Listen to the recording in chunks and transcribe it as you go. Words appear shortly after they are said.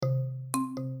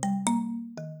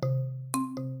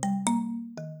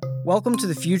Welcome to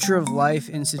the Future of Life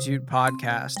Institute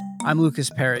podcast. I'm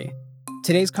Lucas Perry.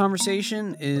 Today's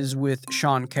conversation is with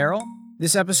Sean Carroll.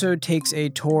 This episode takes a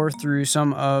tour through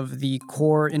some of the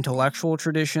core intellectual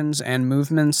traditions and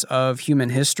movements of human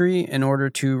history in order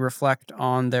to reflect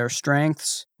on their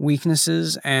strengths,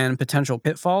 weaknesses, and potential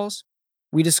pitfalls.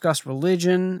 We discuss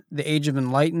religion, the Age of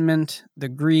Enlightenment, the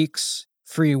Greeks,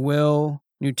 free will,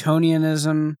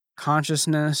 Newtonianism,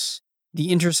 consciousness, the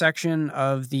intersection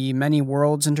of the many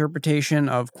worlds interpretation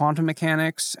of quantum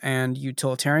mechanics and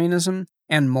utilitarianism,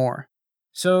 and more.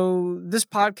 So, this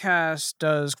podcast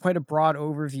does quite a broad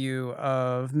overview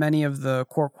of many of the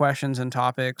core questions and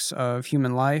topics of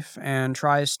human life and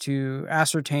tries to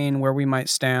ascertain where we might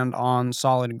stand on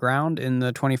solid ground in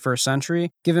the 21st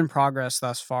century, given progress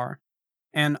thus far.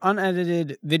 An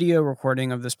unedited video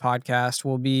recording of this podcast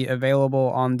will be available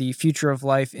on the Future of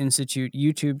Life Institute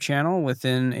YouTube channel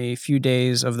within a few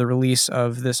days of the release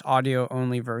of this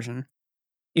audio-only version.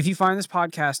 If you find this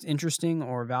podcast interesting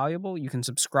or valuable, you can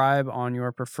subscribe on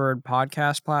your preferred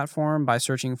podcast platform by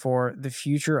searching for The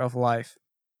Future of Life.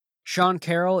 Sean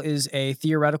Carroll is a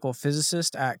theoretical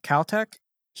physicist at Caltech.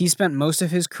 He spent most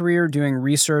of his career doing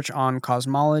research on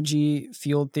cosmology,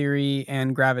 field theory,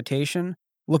 and gravitation,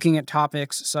 looking at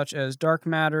topics such as dark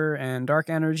matter and dark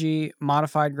energy,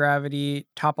 modified gravity,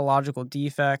 topological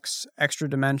defects, extra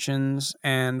dimensions,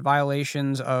 and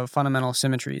violations of fundamental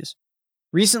symmetries.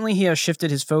 Recently, he has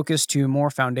shifted his focus to more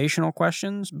foundational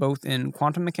questions, both in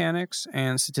quantum mechanics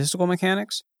and statistical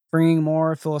mechanics, bringing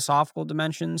more philosophical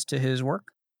dimensions to his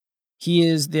work. He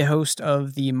is the host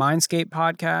of the Mindscape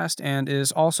podcast and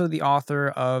is also the author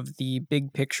of The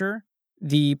Big Picture,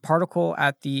 The Particle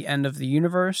at the End of the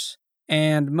Universe,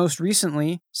 and most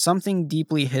recently, Something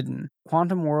Deeply Hidden,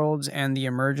 Quantum Worlds and the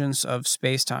Emergence of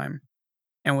Space-Time.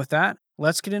 And with that,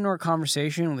 let's get into our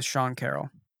conversation with Sean Carroll.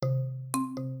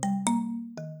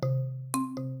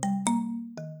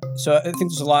 So I think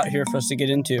there's a lot here for us to get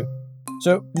into.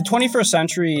 So the 21st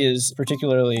century is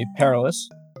particularly perilous.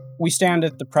 We stand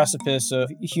at the precipice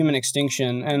of human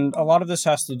extinction, and a lot of this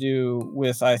has to do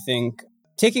with, I think,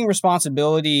 taking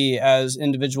responsibility as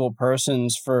individual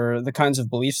persons for the kinds of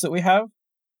beliefs that we have.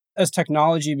 As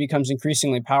technology becomes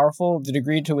increasingly powerful, the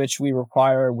degree to which we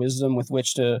require wisdom with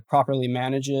which to properly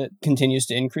manage it continues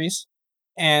to increase.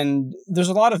 And there's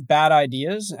a lot of bad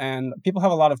ideas, and people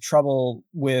have a lot of trouble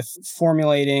with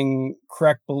formulating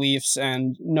correct beliefs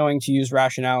and knowing to use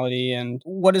rationality and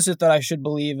what is it that I should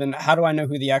believe and how do I know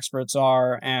who the experts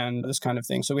are and this kind of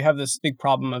thing. So we have this big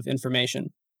problem of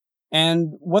information.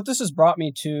 And what this has brought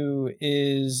me to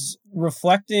is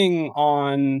reflecting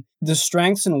on the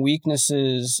strengths and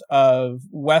weaknesses of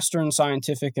Western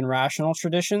scientific and rational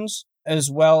traditions,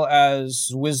 as well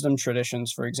as wisdom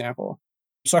traditions, for example.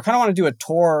 So I kind of want to do a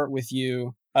tour with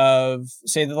you of,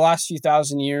 say, the last few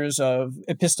thousand years of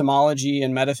epistemology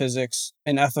and metaphysics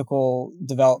and ethical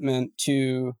development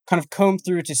to kind of comb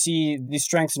through to see the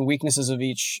strengths and weaknesses of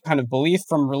each kind of belief,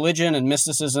 from religion and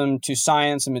mysticism to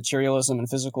science and materialism and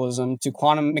physicalism to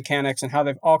quantum mechanics, and how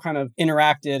they've all kind of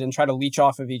interacted and try to leech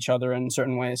off of each other in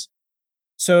certain ways.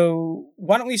 So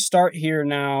why don't we start here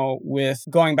now with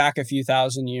going back a few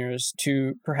thousand years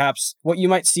to perhaps what you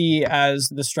might see as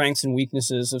the strengths and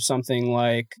weaknesses of something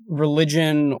like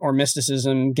religion or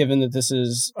mysticism, given that this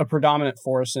is a predominant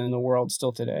force in the world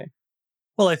still today.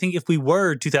 Well, I think if we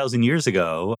were 2,000 years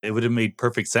ago, it would have made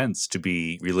perfect sense to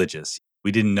be religious.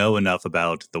 We didn't know enough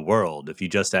about the world. If you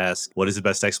just ask, what is the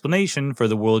best explanation for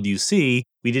the world you see?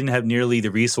 We didn't have nearly the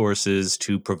resources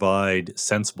to provide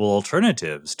sensible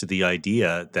alternatives to the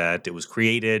idea that it was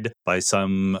created by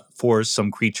some force,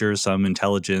 some creature, some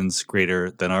intelligence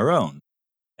greater than our own.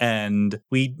 And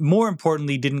we, more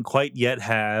importantly, didn't quite yet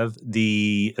have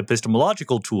the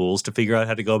epistemological tools to figure out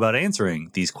how to go about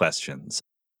answering these questions.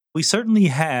 We certainly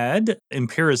had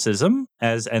empiricism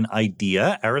as an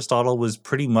idea. Aristotle was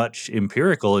pretty much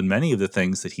empirical in many of the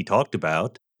things that he talked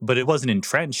about, but it wasn't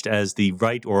entrenched as the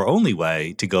right or only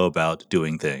way to go about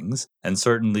doing things. And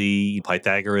certainly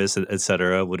Pythagoras,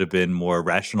 etc., would have been more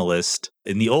rationalist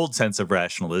in the old sense of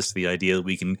rationalist, the idea that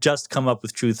we can just come up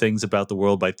with true things about the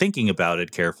world by thinking about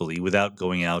it carefully without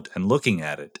going out and looking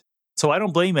at it. So I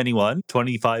don't blame anyone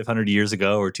 2,500 years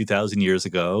ago or 2,000 years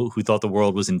ago who thought the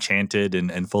world was enchanted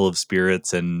and full of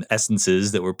spirits and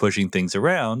essences that were pushing things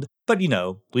around. But,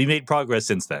 we made progress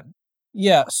since then.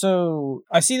 Yeah, so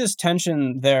I see this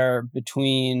tension there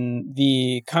between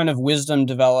the kind of wisdom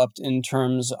developed in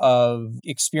terms of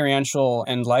experiential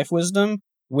and life wisdom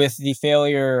with the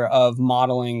failure of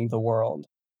modeling the world.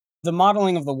 The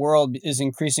modeling of the world is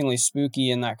increasingly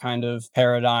spooky in that kind of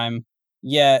paradigm.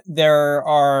 Yet there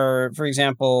are, for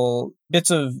example,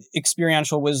 bits of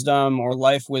experiential wisdom or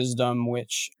life wisdom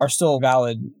which are still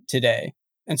valid today.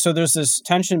 And so there's this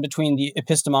tension between the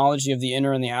epistemology of the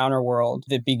inner and the outer world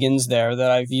that begins there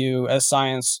that I view as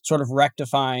science sort of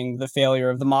rectifying the failure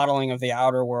of the modeling of the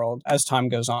outer world as time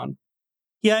goes on.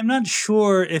 Yeah, I'm not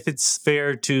sure if it's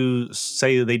fair to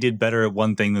say that they did better at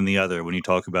one thing than the other when you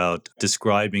talk about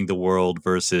describing the world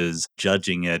versus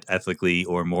judging it ethically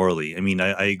or morally. I mean,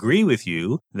 I agree with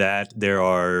you that there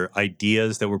are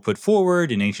ideas that were put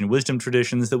forward in ancient wisdom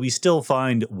traditions that we still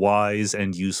find wise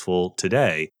and useful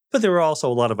today. But there are also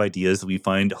a lot of ideas that we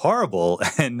find horrible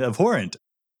and abhorrent.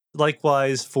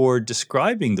 Likewise, for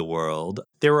describing the world,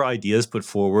 there were ideas put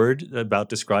forward about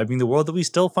describing the world that we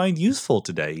still find useful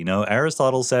today. You know,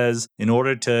 Aristotle says in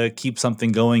order to keep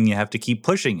something going, you have to keep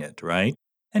pushing it, right?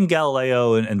 And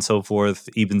Galileo and so forth,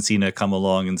 Ibn Sina come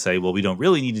along and say, well, we don't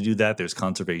really need to do that. There's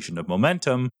conservation of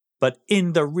momentum. But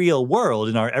in the real world,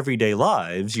 in our everyday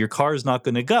lives, your car's not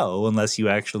going to go unless you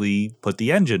actually put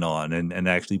the engine on and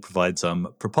actually provide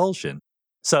some propulsion.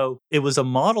 So it was a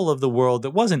model of the world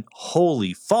that wasn't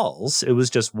wholly false. It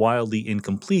was just wildly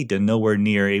incomplete and nowhere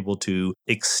near able to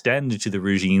extend to the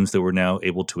regimes that we're now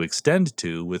able to extend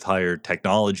to with higher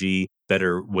technology,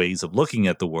 better ways of looking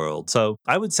at the world. So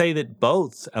I would say that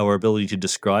both our ability to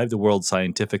describe the world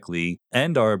scientifically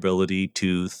and our ability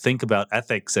to think about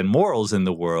ethics and morals in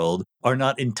the world are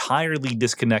not entirely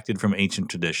disconnected from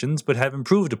ancient traditions, but have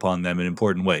improved upon them in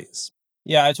important ways.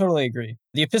 Yeah, I totally agree.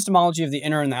 The epistemology of the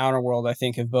inner and the outer world, I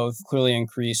think, have both clearly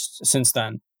increased since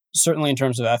then, certainly in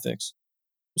terms of ethics.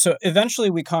 So eventually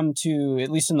we come to,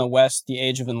 at least in the West, the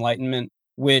Age of Enlightenment,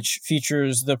 which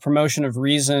features the promotion of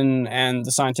reason and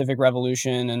the scientific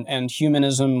revolution and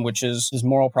humanism, which is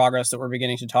moral progress that we're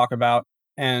beginning to talk about.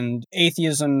 And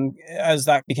atheism, as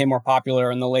that became more popular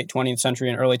in the late 20th century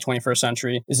and early 21st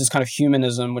century, is this kind of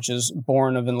humanism, which is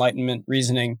born of Enlightenment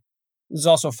reasoning. There's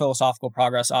also philosophical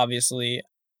progress, obviously.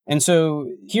 And so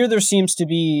here there seems to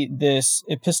be this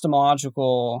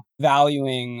epistemological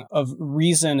valuing of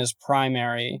reason as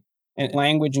primary and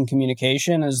language and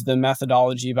communication as the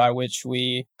methodology by which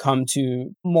we come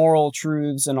to moral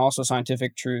truths and also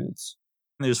scientific truths.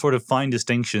 There's sort of fine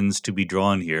distinctions to be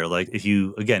drawn here. Like if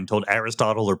you, again, told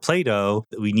Aristotle or Plato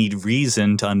that we need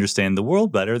reason to understand the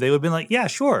world better, they would have been like, yeah,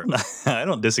 sure. I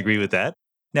don't disagree with that.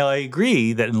 Now, I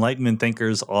agree that Enlightenment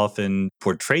thinkers often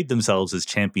portrayed themselves as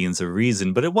champions of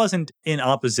reason, but it wasn't in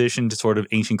opposition to sort of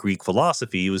ancient Greek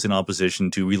philosophy. It was in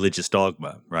opposition to religious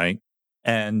dogma, right?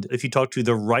 And if you talk to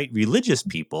the right religious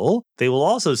people, they will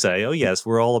also say, oh, yes,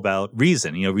 we're all about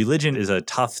reason. You know, religion is a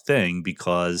tough thing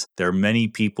because there are many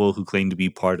people who claim to be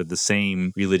part of the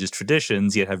same religious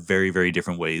traditions, yet have very, very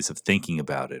different ways of thinking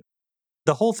about it.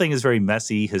 The whole thing is very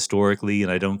messy historically,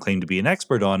 and I don't claim to be an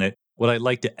expert on it. What I'd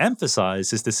like to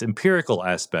emphasize is this empirical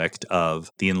aspect of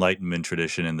the Enlightenment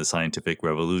tradition and the scientific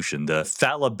revolution, the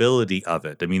fallibility of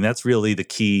it. I mean, that's really the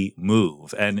key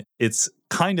move. And it's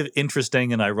kind of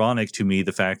interesting and ironic to me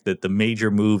the fact that the major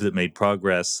move that made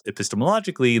progress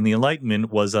epistemologically in the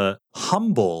Enlightenment was a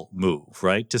humble move,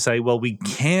 right? To say, well, we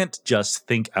can't just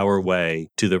think our way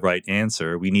to the right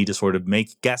answer. We need to sort of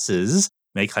make guesses,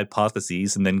 make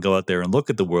hypotheses, and then go out there and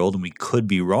look at the world, and we could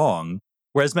be wrong.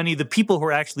 Whereas many of the people who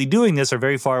are actually doing this are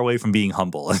very far away from being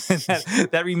humble.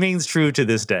 that remains true to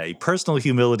this day. Personal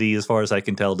humility, as far as I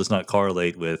can tell, does not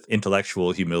correlate with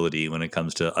intellectual humility when it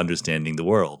comes to understanding the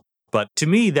world. But to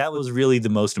me, that was really the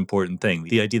most important thing.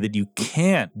 The idea that you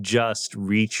can't just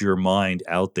reach your mind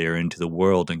out there into the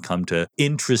world and come to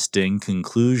interesting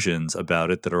conclusions about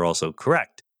it that are also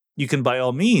correct. You can, by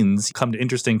all means, come to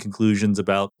interesting conclusions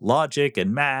about logic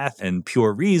and math and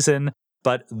pure reason,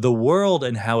 but the world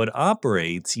and how it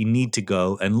operates, you need to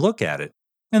go and look at it.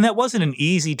 And that wasn't an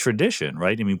easy tradition,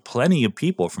 right? I mean, plenty of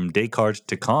people from Descartes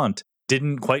to Kant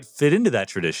didn't quite fit into that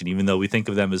tradition, even though we think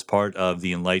of them as part of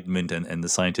the Enlightenment and the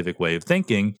scientific way of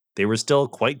thinking. They were still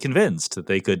quite convinced that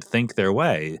they could think their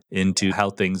way into how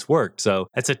things worked. So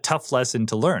it's a tough lesson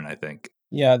to learn, I think.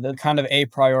 Yeah, the kind of a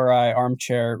priori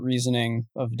armchair reasoning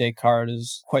of Descartes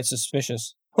is quite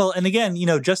suspicious. Well, and again,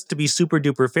 just to be super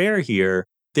duper fair here,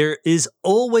 there is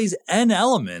always an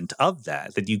element of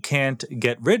that you can't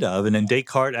get rid of. And then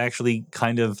Descartes actually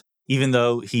kind of, even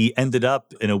though he ended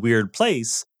up in a weird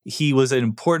place, he was an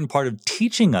important part of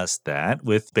teaching us that,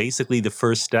 with basically the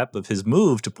first step of his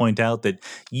move to point out that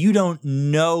you don't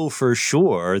know for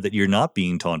sure that you're not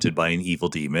being taunted by an evil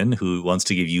demon who wants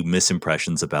to give you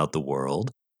misimpressions about the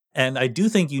world. And I do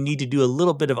think you need to do a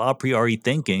little bit of a priori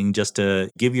thinking just to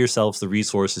give yourselves the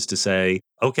resources to say,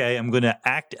 okay, I'm going to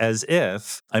act as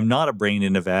if I'm not a brain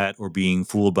in a vat or being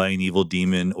fooled by an evil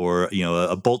demon or,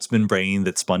 a Boltzmann brain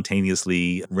that's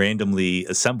spontaneously randomly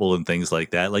assembled and things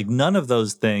like that. Like none of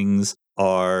those things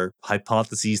are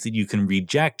hypotheses that you can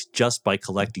reject just by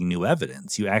collecting new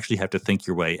evidence. You actually have to think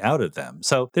your way out of them.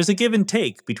 So there's a give and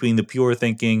take between the pure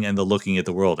thinking and the looking at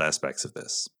the world aspects of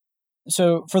this.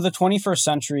 So for the 21st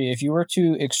century, if you were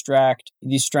to extract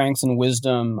the strengths and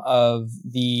wisdom of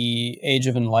the Age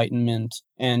of Enlightenment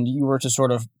and you were to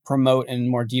sort of promote and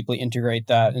more deeply integrate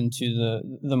that into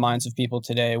the minds of people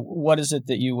today, what is it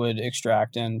that you would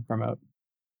extract and promote?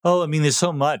 Oh, I mean, there's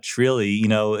so much, really.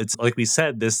 It's like we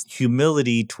said, this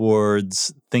humility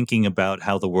towards thinking about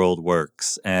how the world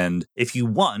works. And if you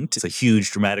want, it's a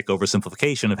huge dramatic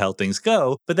oversimplification of how things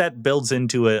go, but that builds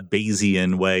into a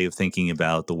Bayesian way of thinking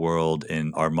about the world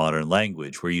in our modern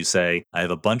language, where you say, I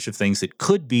have a bunch of things that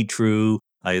could be true.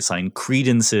 I assign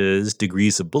credences,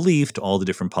 degrees of belief to all the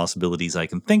different possibilities I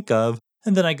can think of.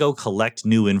 And then I go collect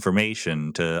new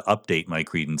information to update my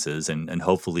credences and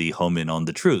hopefully home in on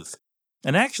the truth.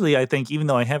 And actually, I think even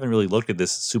though I haven't really looked at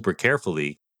this super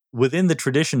carefully, within the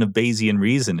tradition of Bayesian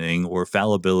reasoning or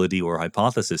fallibility or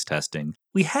hypothesis testing,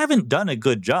 we haven't done a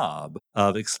good job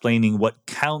of explaining what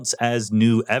counts as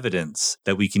new evidence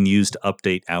that we can use to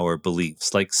update our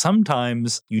beliefs. Like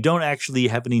sometimes you don't actually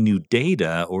have any new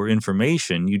data or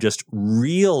information, you just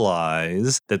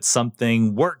realize that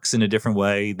something works in a different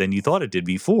way than you thought it did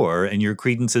before, and your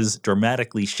credences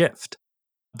dramatically shift.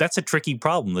 That's a tricky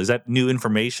problem. Is that new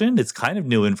information? It's kind of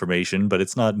new information, but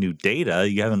it's not new data.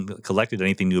 You haven't collected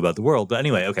anything new about the world. But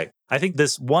anyway, okay. I think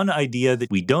this one idea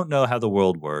that we don't know how the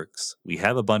world works, we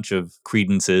have a bunch of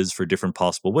credences for different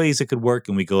possible ways it could work,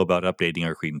 and we go about updating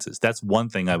our credences. That's one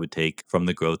thing I would take from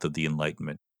the growth of the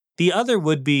Enlightenment. The other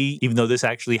would be, even though this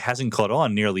actually hasn't caught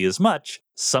on nearly as much,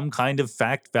 some kind of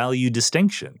fact value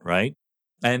distinction, right?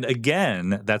 And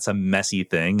again, that's a messy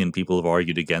thing, and people have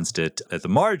argued against it at the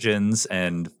margins,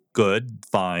 and good,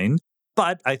 fine.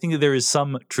 But I think that there is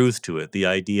some truth to it. The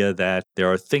idea that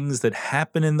there are things that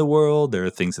happen in the world, there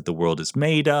are things that the world is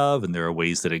made of, and there are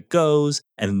ways that it goes.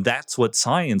 And that's what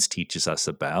science teaches us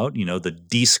about, the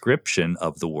description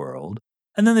of the world.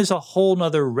 And then there's a whole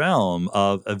nother realm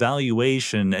of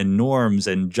evaluation and norms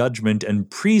and judgment and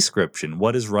prescription.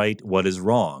 What is right? What is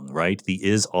wrong, right? The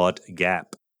is-ought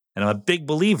gap. And I'm a big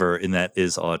believer in that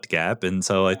is-ought gap. And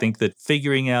so I think that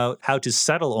figuring out how to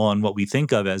settle on what we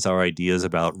think of as our ideas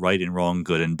about right and wrong,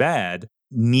 good and bad,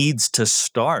 needs to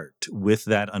start with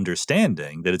that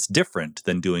understanding that it's different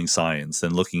than doing science,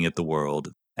 than looking at the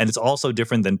world. And it's also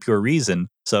different than pure reason.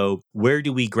 So where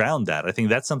do we ground that? I think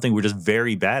that's something we're just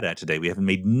very bad at today. We haven't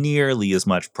made nearly as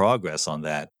much progress on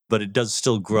that, but it does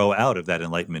still grow out of that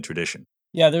Enlightenment tradition.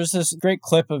 Yeah, there's this great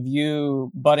clip of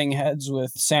you butting heads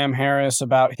with Sam Harris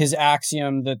about his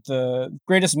axiom that the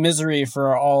greatest misery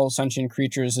for all sentient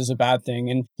creatures is a bad thing.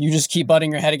 And you just keep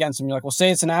butting your head against him. You're like, well,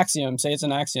 say it's an axiom, say it's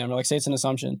an axiom, or like, say it's an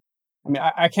assumption. I mean,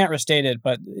 I can't restate it,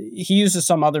 but he uses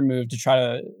some other move to try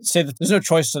to say that there's no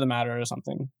choice to the matter or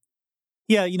something.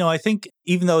 Yeah, I think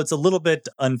even though it's a little bit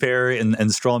unfair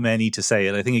and straw man-y to say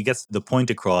it, I think it gets the point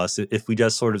across if we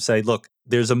just sort of say, look,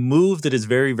 there's a move that is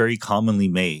very, very commonly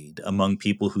made among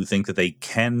people who think that they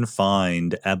can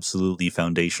find absolutely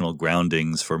foundational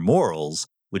groundings for morals,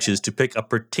 which is to pick a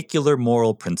particular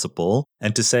moral principle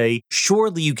and to say,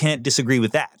 surely you can't disagree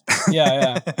with that.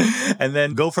 Yeah. And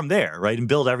then go from there, right? And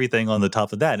build everything on the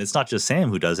top of that. And it's not just Sam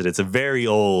who does it. It's a very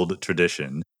old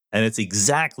tradition. And it's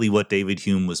exactly what David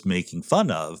Hume was making fun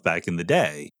of back in the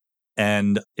day.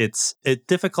 And it's a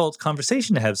difficult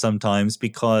conversation to have sometimes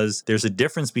because there's a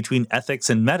difference between ethics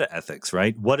and meta-ethics,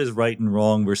 right? What is right and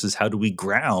wrong versus how do we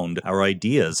ground our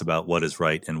ideas about what is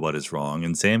right and what is wrong?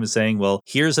 And Sam is saying, well,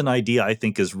 here's an idea I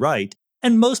think is right.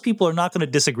 And most people are not going to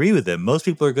disagree with him. Most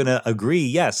people are going to agree,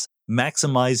 yes,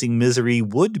 maximizing misery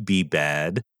would be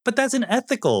bad. But that's an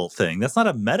ethical thing. That's not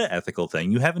a meta-ethical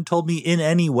thing. You haven't told me in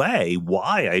any way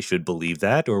why I should believe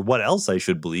that or what else I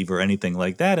should believe or anything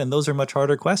like that. And those are much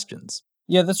harder questions.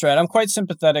 Yeah, that's right. I'm quite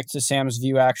sympathetic to Sam's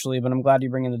view, actually, but I'm glad you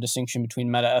bring in the distinction between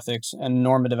meta-ethics and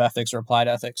normative ethics or applied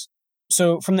ethics.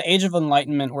 So from the Age of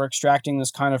Enlightenment, we're extracting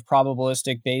this kind of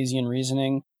probabilistic Bayesian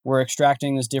reasoning. We're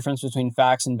extracting this difference between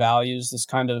facts and values, this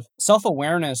kind of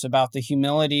self-awareness about the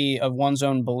humility of one's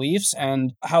own beliefs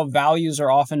and how values are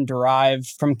often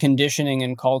derived from conditioning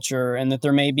and culture, and that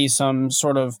there may be some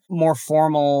sort of more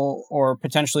formal or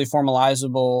potentially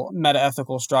formalizable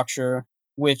meta-ethical structure,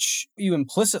 which you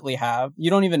implicitly have.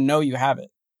 You don't even know you have it.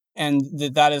 and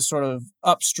that is sort of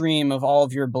upstream of all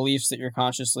of your beliefs that you're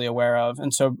consciously aware of.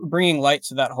 And so bringing light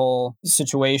to that whole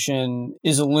situation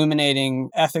is illuminating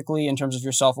ethically in terms of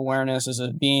your self-awareness as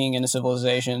a being in a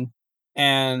civilization,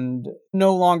 and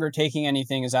no longer taking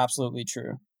anything as absolutely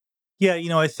true. Yeah,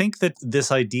 I think that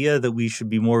this idea that we should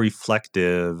be more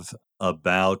reflective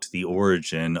about the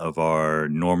origin of our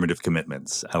normative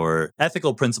commitments, our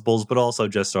ethical principles, but also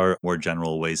just our more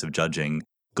general ways of judging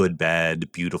good,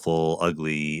 bad, beautiful,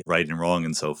 ugly, right and wrong,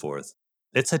 and so forth.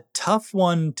 It's a tough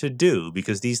one to do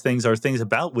because these things are things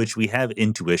about which we have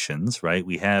intuitions, right?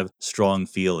 We have strong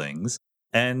feelings.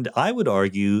 And I would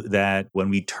argue that when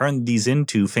we turn these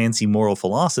into fancy moral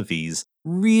philosophies,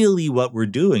 really what we're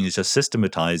doing is just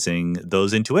systematizing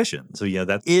those intuitions. So,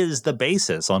 that is the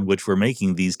basis on which we're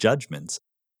making these judgments.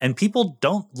 And people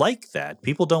don't like that.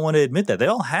 People don't want to admit that. They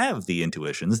all have the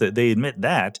intuitions, that they admit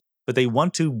that, but they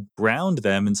want to ground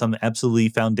them in some absolutely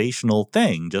foundational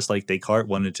thing, just like Descartes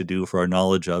wanted to do for our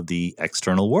knowledge of the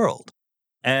external world.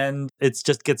 And it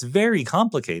just gets very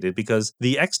complicated because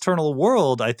the external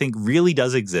world, I think, really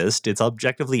does exist. It's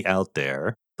objectively out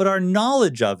there, but our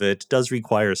knowledge of it does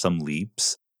require some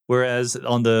leaps. Whereas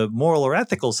on the moral or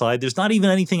ethical side, there's not even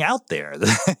anything out there.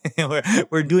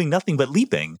 we're doing nothing but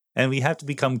leaping. And we have to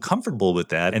become comfortable with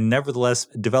that and nevertheless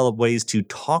develop ways to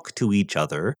talk to each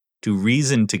other, to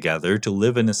reason together, to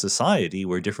live in a society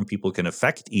where different people can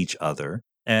affect each other.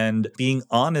 And being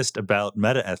honest about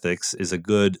metaethics is a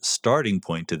good starting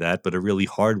point to that, but a really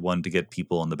hard one to get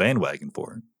people on the bandwagon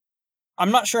for.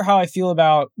 I'm not sure how I feel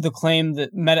about the claim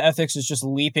that metaethics is just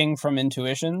leaping from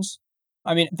intuitions.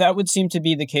 I mean, that would seem to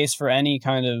be the case for any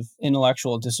kind of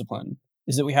intellectual discipline,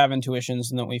 is that we have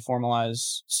intuitions and that we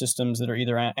formalize systems that are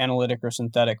either analytic or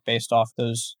synthetic based off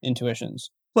those intuitions.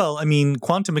 Well, I mean,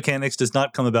 quantum mechanics does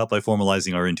not come about by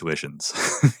formalizing our intuitions.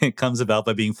 It comes about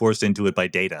by being forced into it by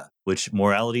data, which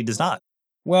morality does not.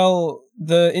 Well,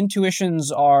 the intuitions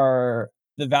are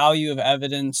the value of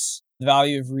evidence, the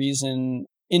value of reason,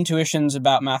 intuitions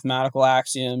about mathematical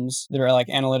axioms that are like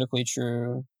analytically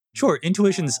true. Sure,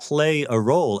 intuitions play a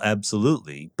role,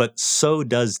 absolutely, but so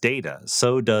does data.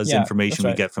 So does Yeah, that's information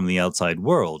we right. get from the outside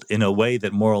world in a way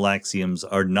that moral axioms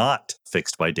are not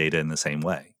fixed by data in the same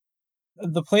way.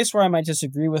 The place where I might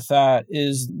disagree with that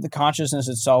is the consciousness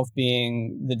itself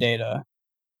being the data.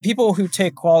 People who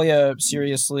take qualia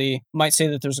seriously might say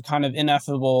that there's a kind of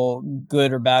ineffable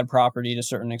good or bad property to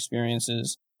certain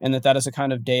experiences, and that is a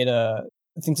kind of data.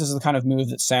 I think this is the kind of move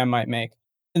that Sam might make,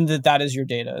 and that is your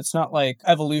data. It's not like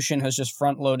evolution has just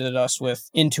front loaded us with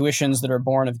intuitions that are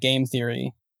born of game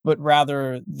theory, but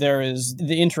rather there is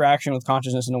the interaction with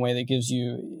consciousness in a way that gives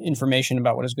you information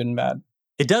about what is good and bad.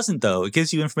 It doesn't, though. It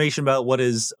gives you information about what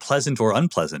is pleasant or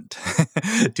unpleasant.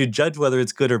 To judge whether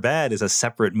it's good or bad is a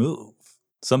separate move.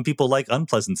 Some people like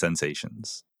unpleasant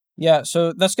sensations. Yeah,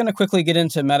 so that's going to quickly get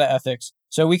into meta ethics.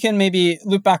 So we can maybe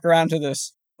loop back around to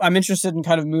this. I'm interested in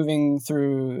kind of moving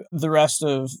through the rest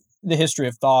of the history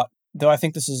of thought, though I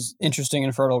think this is interesting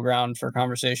and fertile ground for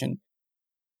conversation.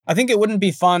 I think it wouldn't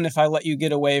be fun if I let you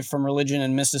get away from religion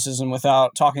and mysticism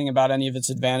without talking about any of its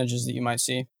advantages that you might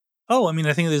see. Oh, I mean,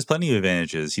 I think there's plenty of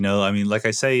advantages. I mean, like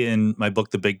I say in my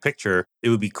book, The Big Picture, it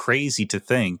would be crazy to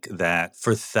think that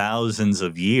for thousands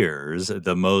of years,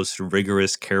 the most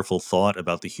rigorous, careful thought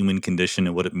about the human condition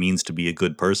and what it means to be a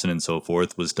good person and so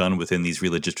forth was done within these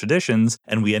religious traditions,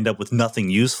 and we end up with nothing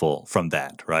useful from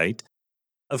that, right?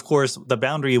 Of course, the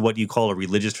boundary of what you call a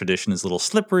religious tradition is a little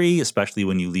slippery, especially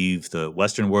when you leave the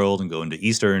Western world and go into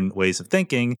Eastern ways of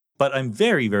thinking. But I'm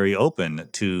very, very open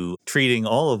to treating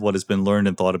all of what has been learned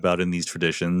and thought about in these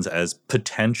traditions as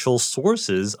potential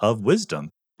sources of wisdom.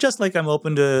 Just like I'm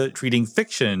open to treating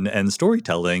fiction and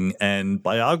storytelling and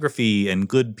biography and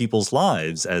good people's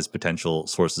lives as potential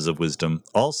sources of wisdom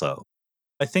also.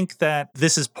 I think that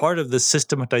this is part of the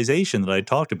systematization that I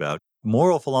talked about.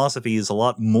 Moral philosophy is a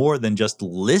lot more than just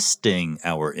listing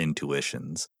our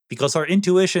intuitions, because our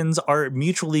intuitions are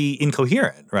mutually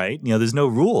incoherent, right? There's no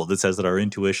rule that says that our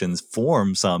intuitions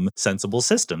form some sensible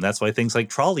system. That's why things like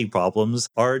trolley problems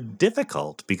are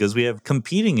difficult, because we have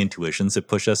competing intuitions that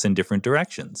push us in different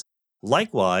directions.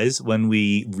 Likewise, when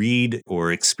we read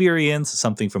or experience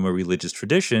something from a religious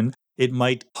tradition, it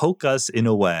might poke us in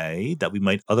a way that we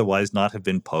might otherwise not have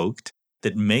been poked,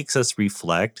 that makes us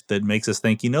reflect, that makes us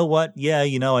think, you know what? Yeah,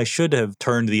 I should have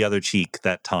turned the other cheek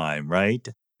that time, right?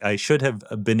 I should have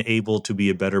been able to be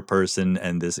a better person,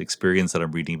 and this experience that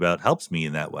I'm reading about helps me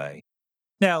in that way.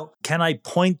 Now, can I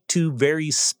point to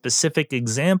very specific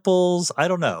examples? I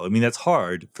don't know. I mean, that's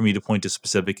hard for me to point to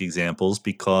specific examples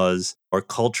because our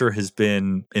culture has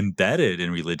been embedded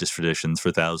in religious traditions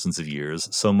for thousands of years,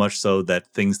 so much so that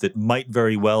things that might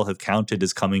very well have counted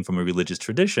as coming from a religious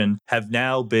tradition have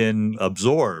now been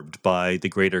absorbed by the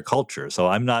greater culture. So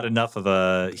I'm not enough of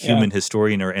a human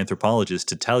historian or anthropologist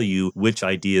to tell you which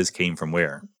ideas came from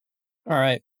where. All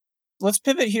right. Let's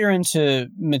pivot here into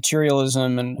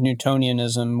materialism and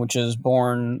Newtonianism, which is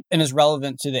born and is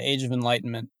relevant to the Age of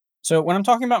Enlightenment. So when I'm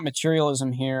talking about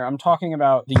materialism here, I'm talking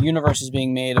about the universe as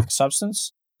being made of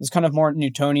substance. This kind of more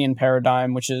Newtonian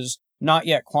paradigm, which is not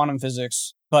yet quantum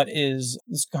physics, but is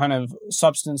this kind of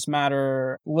substance,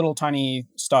 matter, little tiny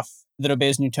stuff that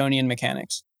obeys Newtonian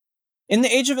mechanics. In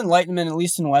the Age of Enlightenment, at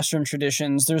least in Western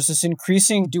traditions, there's this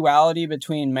increasing duality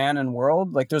between man and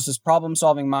world. Like there's this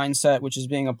problem-solving mindset which is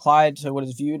being applied to what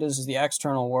is viewed as the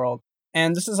external world.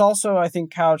 And this is also, I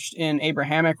think, couched in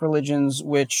Abrahamic religions,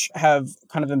 which have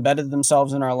kind of embedded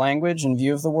themselves in our language and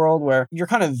view of the world, where you're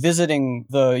kind of visiting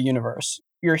the universe.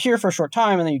 You're here for a short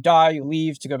time, and then you die, you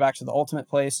leave to go back to the ultimate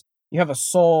place. You have a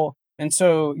soul. And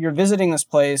so you're visiting this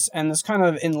place, and this kind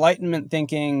of Enlightenment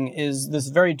thinking is this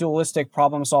very dualistic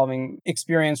problem-solving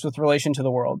experience with relation to the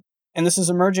world. And this is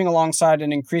emerging alongside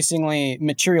an increasingly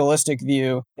materialistic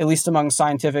view, at least among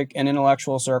scientific and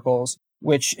intellectual circles,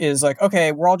 which is like,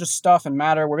 okay, we're all just stuff and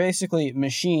matter. We're basically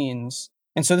machines.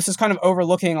 And so this is kind of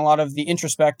overlooking a lot of the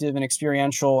introspective and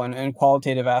experiential and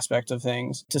qualitative aspect of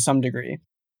things to some degree.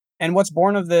 And what's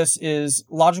born of this is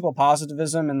logical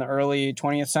positivism in the early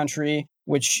 20th century,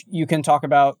 which you can talk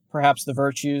about perhaps the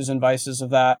virtues and vices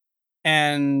of that.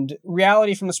 And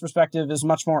reality from this perspective is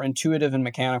much more intuitive and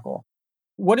mechanical.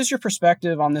 What is your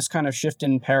perspective on this kind of shift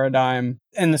in paradigm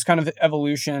and this kind of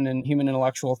evolution in human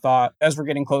intellectual thought as we're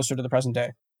getting closer to the present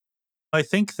day? I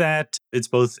think that it's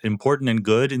both important and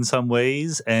good in some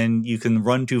ways, and you can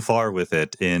run too far with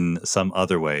it in some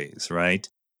other ways, right?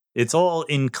 It's all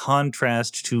in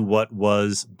contrast to what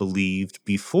was believed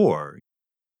before.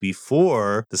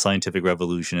 Before the scientific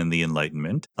revolution and the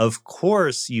Enlightenment, of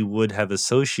course, you would have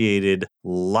associated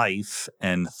life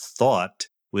and thought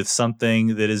with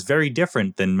something that is very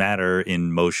different than matter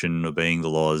in motion, obeying the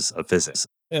laws of physics.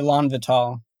 Elan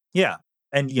Vital. Yeah.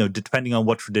 And, depending on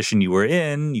what tradition you were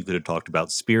in, you could have talked about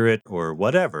spirit or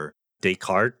whatever.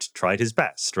 Descartes tried his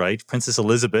best, right? Princess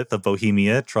Elizabeth of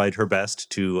Bohemia tried her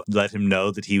best to let him know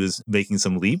that he was making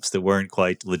some leaps that weren't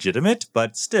quite legitimate,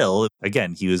 but still,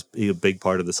 again, he was a big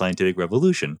part of the scientific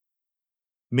revolution.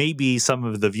 Maybe some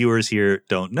of the viewers here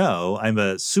don't know, I'm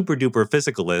a super duper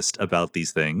physicalist about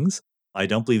these things. I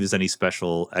don't believe there's any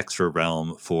special extra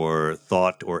realm for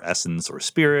thought or essence or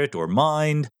spirit or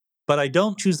mind, but I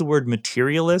don't choose the word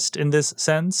materialist in this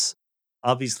sense.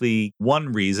 Obviously,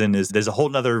 one reason is there's a whole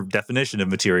nother definition of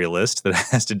materialist that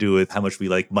has to do with how much we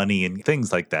like money and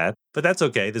things like that. But that's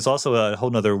okay. There's also a whole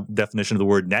nother definition of the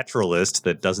word naturalist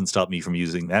that doesn't stop me from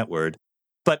using that word.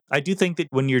 But I do think that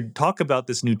when you talk about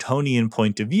this Newtonian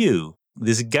point of view,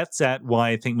 this gets at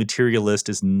why I think materialist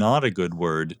is not a good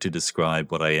word to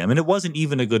describe what I am. And it wasn't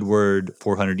even a good word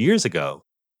 400 years ago.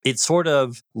 It sort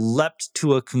of leapt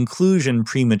to a conclusion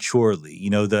prematurely.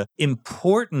 The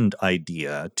important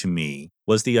idea to me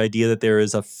was the idea that there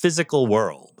is a physical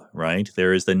world, right?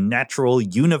 There is the natural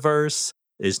universe.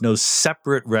 There's no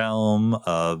separate realm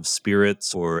of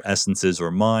spirits or essences or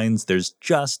minds. There's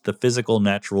just the physical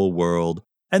natural world.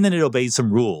 And then it obeys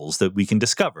some rules that we can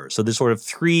discover. So there's sort of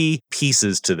three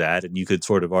pieces to that, and you could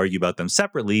sort of argue about them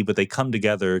separately, but they come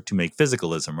together to make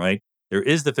physicalism, right? There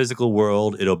is the physical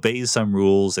world, it obeys some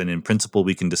rules, and in principle,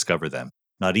 we can discover them.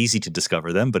 Not easy to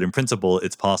discover them, but in principle,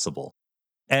 it's possible.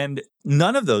 And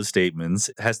none of those statements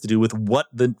has to do with what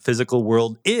the physical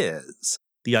world is.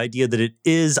 The idea that it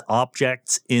is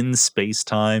objects in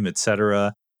space-time,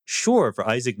 etc. Sure, for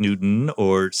Isaac Newton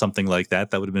or something like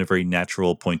that, that would have been a very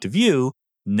natural point of view.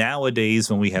 Nowadays,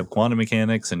 when we have quantum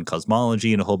mechanics and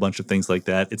cosmology and a whole bunch of things like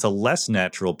that, it's a less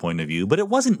natural point of view, but it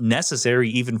wasn't necessary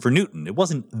even for Newton. It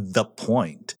wasn't the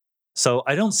point. So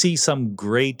I don't see some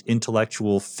great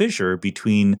intellectual fissure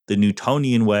between the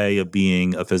Newtonian way of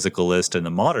being a physicalist and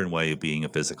the modern way of being a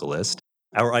physicalist.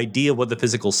 Our idea of what the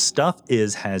physical stuff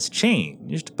is has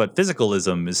changed, but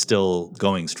physicalism is still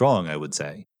going strong, I would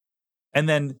say. And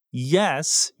then,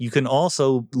 yes, you can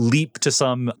also leap to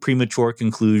some premature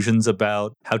conclusions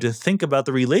about how to think about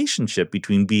the relationship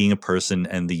between being a person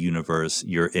and the universe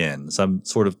you're in, some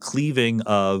sort of cleaving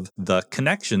of the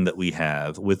connection that we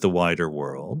have with the wider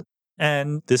world.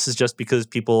 And this is just because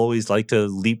people always like to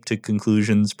leap to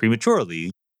conclusions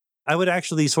prematurely. I would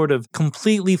actually sort of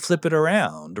completely flip it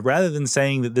around. Rather than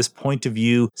saying that this point of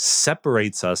view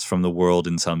separates us from the world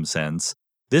in some sense,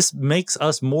 this makes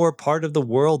us more part of the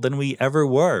world than we ever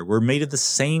were. We're made of the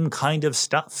same kind of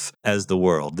stuff as the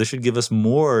world. This should give us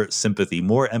more sympathy,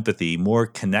 more empathy, more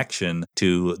connection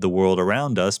to the world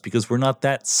around us because we're not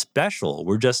that special.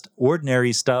 We're just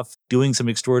ordinary stuff doing some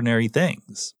extraordinary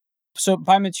things. So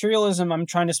by materialism, I'm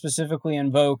trying to specifically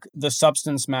invoke the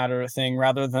substance matter thing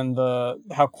rather than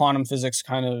how quantum physics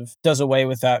kind of does away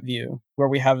with that view, where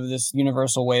we have this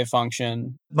universal wave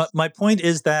function. But my point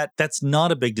is that that's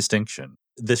not a big distinction.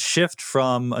 The shift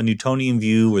from a Newtonian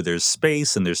view where there's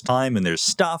space and there's time and there's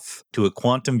stuff to a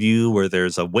quantum view where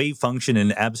there's a wave function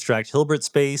in abstract Hilbert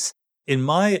space, in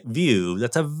my view,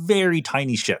 that's a very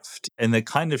tiny shift, and the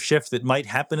kind of shift that might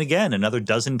happen again another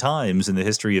dozen times in the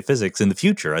history of physics in the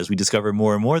future as we discover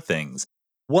more and more things.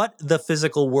 What the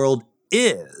physical world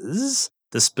is,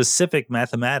 the specific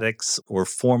mathematics or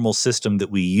formal system that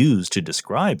we use to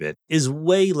describe it, is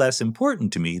way less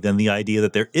important to me than the idea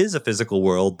that there is a physical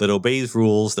world that obeys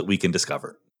rules that we can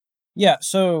discover. Yeah,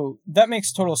 so that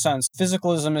makes total sense.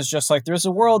 Physicalism is just like there's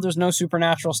a world, there's no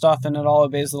supernatural stuff, and it all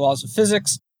obeys the laws of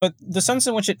physics. But the sense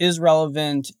in which it is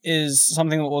relevant is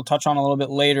something that we'll touch on a little bit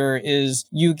later, is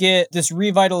you get this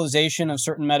revitalization of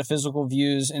certain metaphysical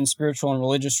views in spiritual and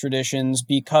religious traditions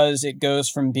because it goes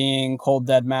from being cold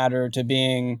dead matter to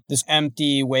being this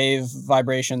empty wave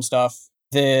vibration stuff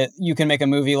that you can make a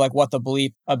movie like What the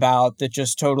Bleep about that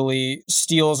just totally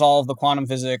steals all of the quantum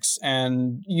physics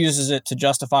and uses it to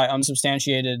justify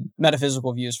unsubstantiated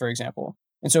metaphysical views, for example.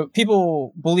 And so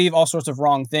people believe all sorts of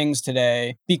wrong things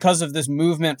today because of this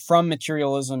movement from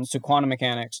materialism to quantum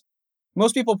mechanics.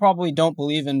 Most people probably don't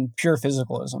believe in pure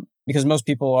physicalism because most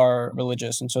people are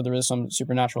religious, and so there is some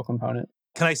supernatural component.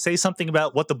 Can I say something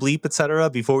about What the Bleep, etc.,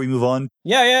 before we move on?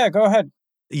 Yeah, go ahead.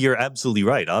 You're absolutely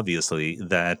right, obviously,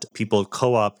 that people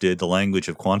co-opted the language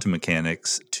of quantum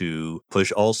mechanics to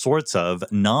push all sorts of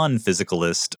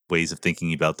non-physicalist ways of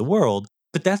thinking about the world.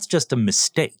 But that's just a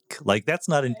mistake. Like, that's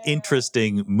not an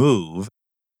interesting move.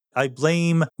 I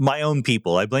blame my own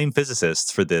people. I blame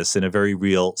physicists for this in a very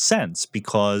real sense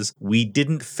because we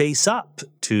didn't face up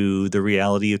to the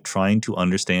reality of trying to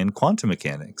understand quantum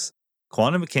mechanics.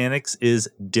 Quantum mechanics is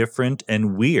different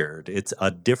and weird. It's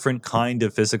a different kind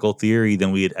of physical theory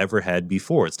than we had ever had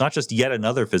before. It's not just yet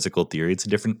another physical theory, it's a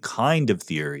different kind of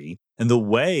theory. And the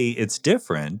way it's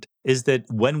different is that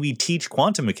when we teach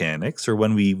quantum mechanics or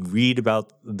when we read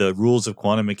about the rules of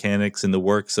quantum mechanics in the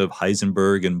works of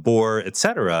Heisenberg and Bohr,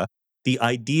 etc., the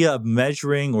idea of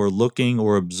measuring or looking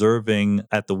or observing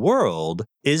at the world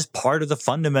is part of the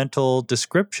fundamental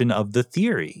description of the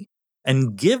theory.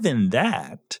 And given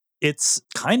that, it's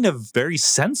kind of very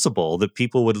sensible that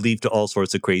people would leap to all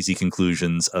sorts of crazy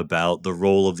conclusions about the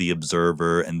role of the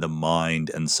observer and the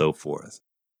mind and so forth.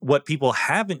 What people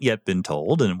haven't yet been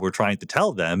told, and we're trying to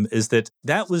tell them, is that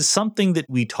that was something that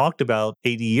we talked about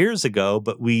 80 years ago,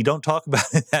 but we don't talk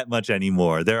about it that much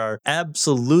anymore. There are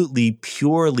absolutely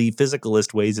purely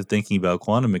physicalist ways of thinking about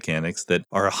quantum mechanics that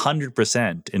are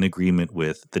 100% in agreement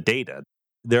with the data.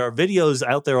 There are videos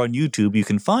out there on YouTube, you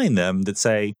can find them, that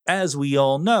say, as we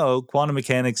all know, quantum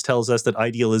mechanics tells us that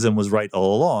idealism was right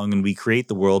all along, and we create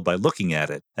the world by looking at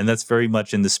it. And that's very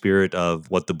much in the spirit of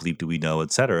What the Bleep Do We Know,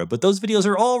 etc. But those videos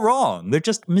are all wrong. They're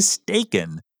just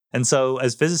mistaken. And so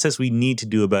as physicists, we need to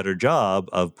do a better job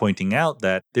of pointing out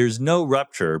that there's no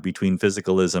rupture between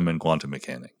physicalism and quantum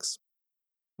mechanics.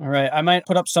 All right. I might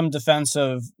put up some defense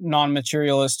of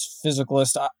non-materialist,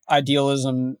 physicalist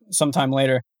idealism sometime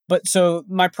later. But so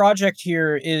my project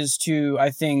here is to, I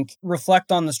think,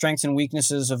 reflect on the strengths and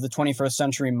weaknesses of the 21st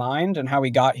century mind and how we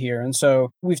got here. And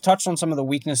so we've touched on some of the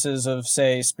weaknesses of,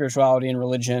 say, spirituality and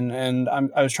religion. And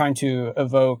I was trying to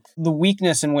evoke the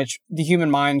weakness in which the human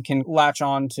mind can latch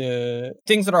on to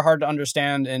things that are hard to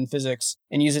understand in physics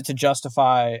and use it to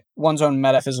justify one's own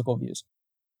metaphysical views.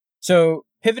 So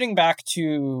pivoting back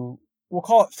to, we'll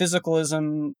call it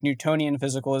physicalism, Newtonian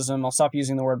physicalism. I'll stop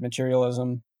using the word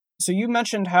materialism. So you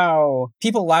mentioned how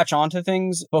people latch onto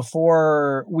things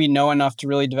before we know enough to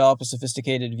really develop a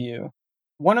sophisticated view.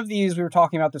 One of these, we were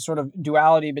talking about this sort of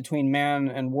duality between man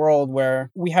and world, where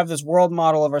we have this world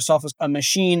model of ourselves as a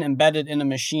machine embedded in a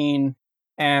machine,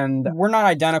 and we're not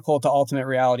identical to ultimate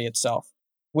reality itself,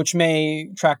 which may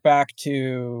track back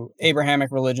to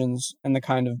Abrahamic religions and the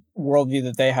kind of worldview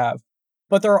that they have.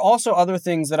 But there are also other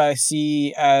things that I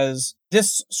see as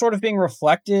this sort of being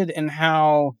reflected in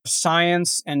how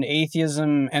science and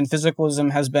atheism and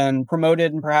physicalism has been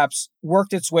promoted and perhaps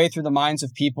worked its way through the minds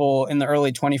of people in the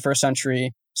early 21st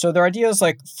century. So there are ideas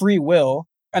like free will,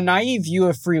 a naive view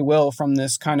of free will from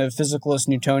this kind of physicalist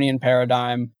Newtonian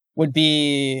paradigm would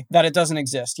be that it doesn't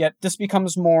exist. Yet this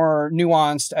becomes more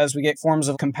nuanced as we get forms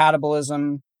of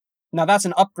compatibilism. Now that's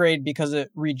an upgrade because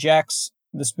it rejects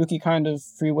the spooky kind of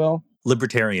free will.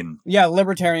 Libertarian. Yeah,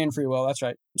 libertarian free will, that's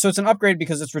right. So it's an upgrade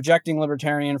because it's rejecting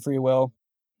libertarian free will.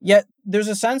 Yet there's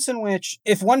a sense in which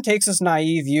if one takes this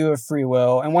naive view of free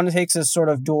will and one takes this sort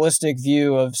of dualistic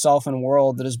view of self and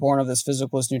world that is born of this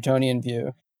physicalist Newtonian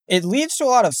view, it leads to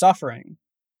a lot of suffering.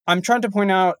 I'm trying to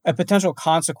point out a potential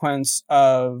consequence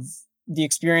of the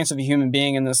experience of a human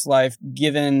being in this life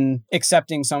given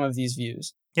accepting some of these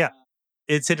views. Yeah.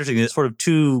 It's interesting. There's sort of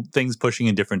two things pushing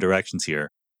in different directions here.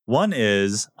 One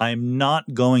is I'm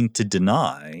not going to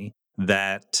deny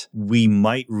that we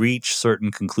might reach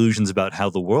certain conclusions about how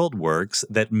the world works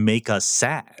that make us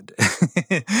sad.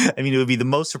 I mean, it would be the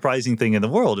most surprising thing in the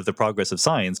world if the progress of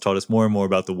science taught us more and more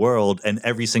about the world and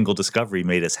every single discovery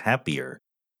made us happier.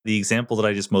 The example that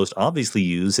I just most obviously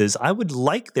use is I would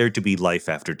like there to be life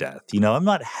after death. I'm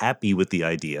not happy with the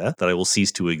idea that I will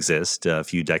cease to exist a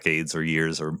few decades or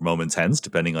years or moments hence,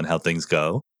 depending on how things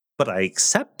go. But I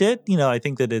accept it. I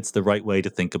think that it's the right way to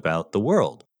think about the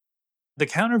world. The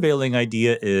countervailing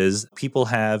idea is people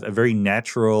have a very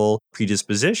natural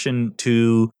predisposition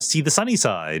to see the sunny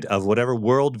side of whatever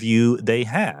worldview they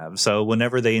have. So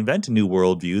whenever they invent a new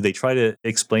worldview, they try to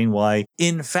explain why,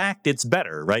 in fact, it's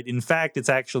better, right? In fact, it's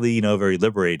actually, very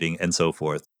liberating and so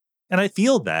forth. And I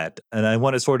feel that, and I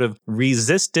want to sort of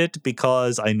resist it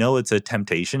because I know it's a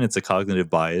temptation. It's a cognitive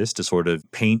bias to sort of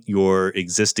paint your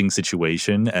existing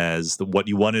situation as what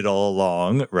you wanted all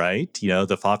along, right?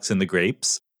 The fox and the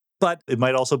grapes. But it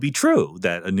might also be true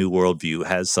that a new worldview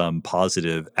has some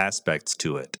positive aspects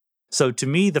to it. So to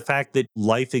me, the fact that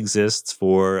life exists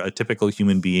for a typical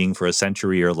human being for a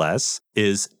century or less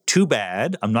is too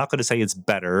bad. I'm not going to say it's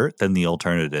better than the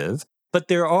alternative, but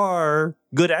there are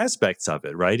good aspects of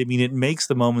it, right? I mean, it makes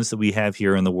the moments that we have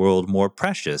here in the world more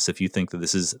precious if you think that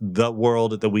this is the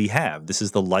world that we have. This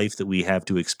is the life that we have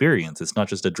to experience. It's not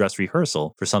just a dress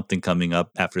rehearsal for something coming up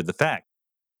after the fact.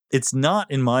 It's not,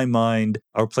 in my mind,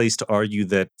 our place to argue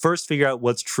that first figure out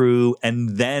what's true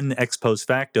and then ex post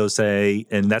facto say,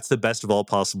 and that's the best of all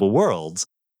possible worlds.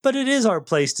 But it is our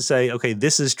place to say, okay,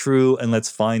 this is true and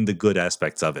let's find the good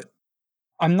aspects of it.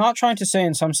 I'm not trying to say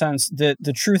in some sense that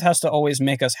the truth has to always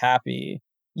make us happy.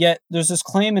 Yet there's this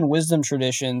claim in wisdom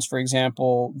traditions, for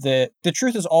example, that the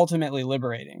truth is ultimately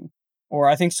liberating. Or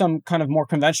I think some kind of more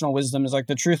conventional wisdom is like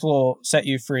the truth will set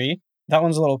you free. That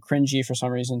one's a little cringy for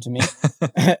some reason to me.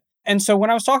 And so when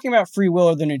I was talking about free will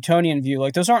or the Newtonian view,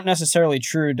 those aren't necessarily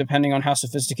true depending on how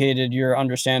sophisticated your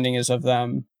understanding is of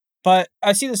them. But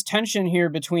I see this tension here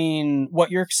between what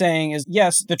you're saying is,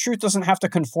 yes, the truth doesn't have to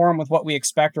conform with what we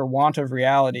expect or want of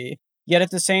reality. Yet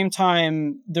at the same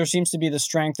time, there seems to be the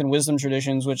strength in wisdom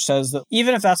traditions, which says that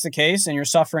even if that's the case and you're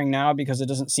suffering now because it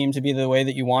doesn't seem to be the way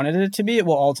that you wanted it to be, it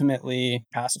will ultimately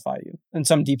pacify you in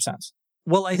some deep sense.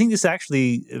 Well, I think this is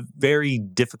actually a very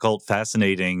difficult,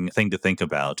 fascinating thing to think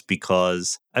about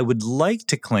because I would like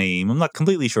to claim, I'm not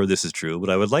completely sure this is true, but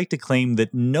I would like to claim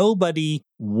that nobody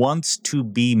wants to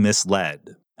be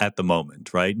misled at the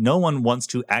moment, right? No one wants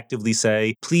to actively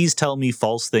say, please tell me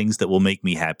false things that will make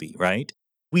me happy, right?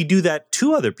 We do that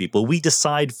to other people. We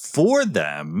decide for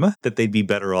them that they'd be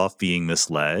better off being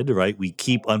misled, right? We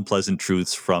keep unpleasant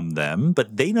truths from them,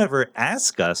 but they never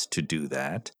ask us to do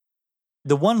that.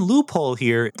 The one loophole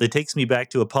here that takes me back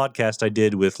to a podcast I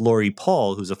did with Laurie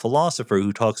Paul, who's a philosopher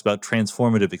who talks about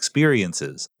transformative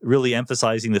experiences, really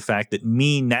emphasizing the fact that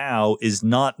me now is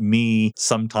not me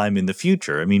sometime in the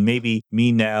future. I mean, maybe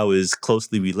me now is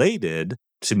closely related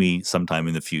to me sometime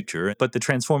in the future, but the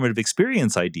transformative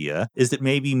experience idea is that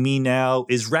maybe me now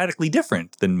is radically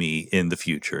different than me in the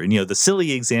future. And, the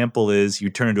silly example is you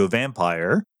turn into a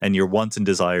vampire and your wants and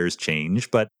desires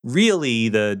change, but really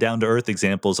the down-to-earth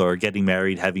examples are getting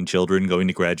married, having children, going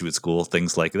to graduate school,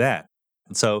 things like that.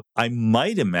 And so I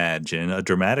might imagine a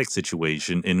dramatic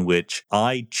situation in which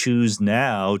I choose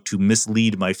now to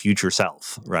mislead my future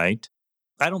self, right?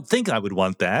 I don't think I would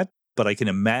want that, but I can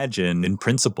imagine in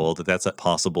principle that that's a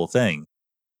possible thing.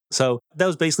 So that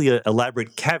was basically an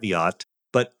elaborate caveat.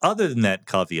 But other than that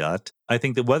caveat, I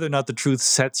think that whether or not the truth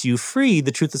sets you free,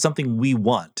 the truth is something we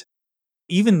want.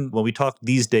 Even when we talk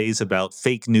these days about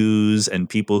fake news and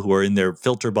people who are in their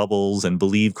filter bubbles and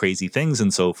believe crazy things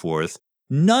and so forth,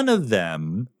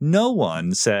 no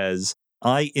one says,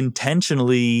 I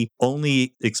intentionally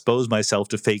only expose myself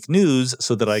to fake news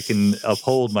so that I can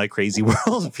uphold my crazy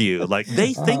worldview.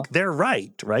 They think they're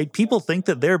right? People think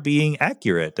that they're being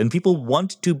accurate and people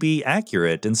want to be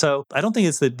accurate. And so I don't think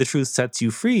it's that the truth sets you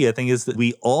free. I think it's that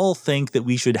we all think that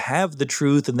we should have the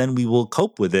truth and then we will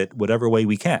cope with it whatever way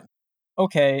we can.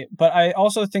 okay, but I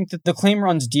also think that the claim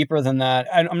runs deeper than that.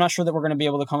 I'm not sure that we're going to be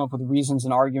able to come up with reasons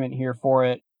and argument here for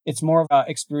it. It's more of an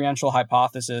experiential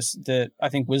hypothesis that I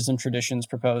think wisdom traditions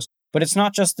propose. But it's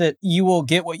not just that you will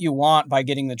get what you want by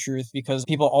getting the truth because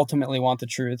people ultimately want the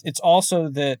truth. It's also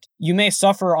that you may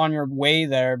suffer on your way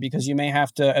there because you may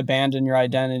have to abandon your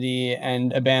identity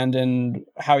and abandon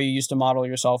how you used to model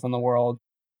yourself in the world.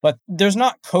 But there's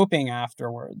not coping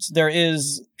afterwards. There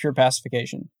is pure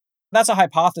pacification. That's a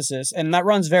hypothesis, and that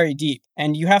runs very deep.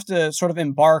 And you have to sort of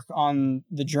embark on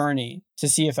the journey to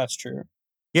see if that's true.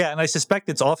 Yeah, and I suspect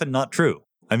it's often not true.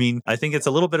 I mean, I think it's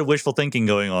a little bit of wishful thinking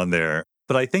going on there,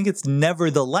 but I think it's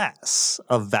nevertheless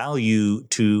of value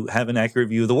to have an accurate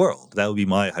view of the world. That would be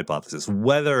my hypothesis.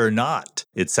 Whether or not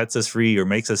it sets us free or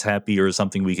makes us happy or is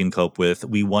something we can cope with,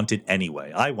 we want it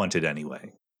anyway. I want it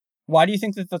anyway. Why do you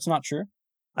think that that's not true?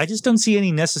 I just don't see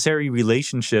any necessary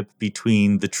relationship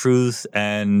between the truth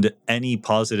and any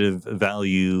positive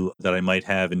value that I might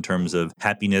have in terms of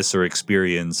happiness or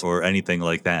experience or anything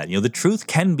like that. The truth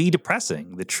can be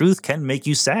depressing. The truth can make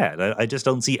you sad. I just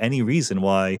don't see any reason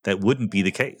why that wouldn't be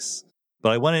the case.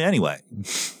 But I want it anyway.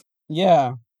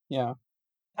 Yeah.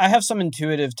 I have some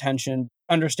intuitive tension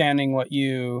understanding what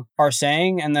you are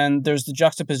saying. And then there's the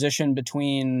juxtaposition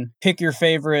between pick your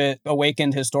favorite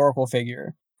awakened historical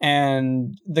figure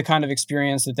and the kind of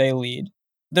experience that they lead.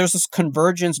 There's this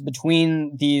convergence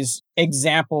between these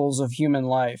examples of human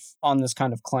life on this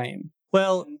kind of claim.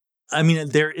 Well, I mean,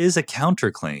 there is a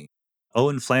counterclaim.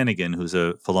 Owen Flanagan, who's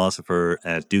a philosopher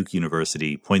at Duke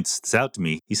University, points this out to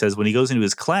me. He says when he goes into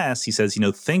his class, he says,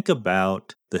 think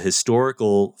about the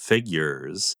historical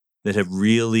figures that have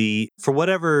really, for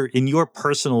whatever, in your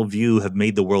personal view, have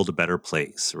made the world a better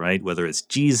place, right? Whether it's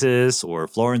Jesus or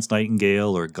Florence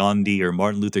Nightingale or Gandhi or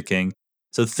Martin Luther King.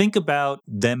 So think about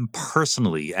them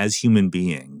personally as human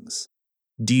beings.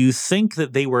 Do you think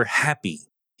that they were happy,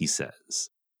 he says?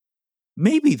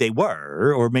 Maybe they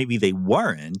were, or maybe they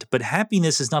weren't, but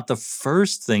happiness is not the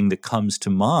first thing that comes to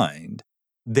mind.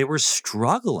 They were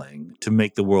struggling to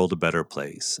make the world a better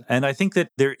place. And I think that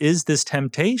there is this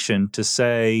temptation to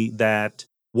say that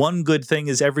one good thing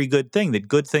is every good thing, that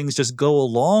good things just go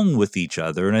along with each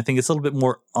other. And I think it's a little bit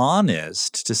more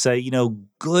honest to say,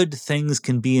 good things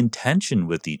can be in tension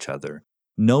with each other.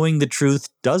 Knowing the truth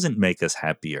doesn't make us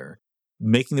happier.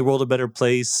 Making the world a better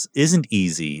place isn't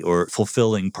easy or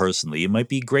fulfilling personally. It might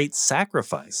be great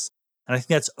sacrifice. And I think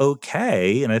that's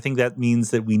okay. And I think that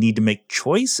means that we need to make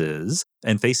choices,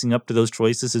 and facing up to those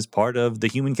choices is part of the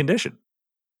human condition.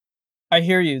 I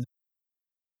hear you.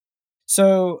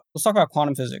 So let's talk about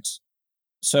quantum physics.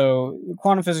 So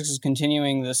quantum physics is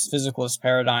continuing this physicalist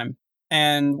paradigm.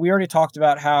 And we already talked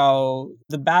about how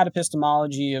the bad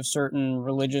epistemology of certain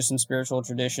religious and spiritual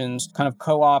traditions kind of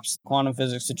co-ops quantum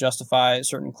physics to justify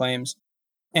certain claims.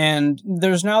 And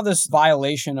there's now this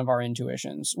violation of our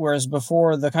intuitions, whereas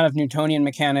before the kind of Newtonian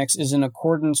mechanics is in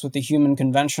accordance with the human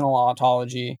conventional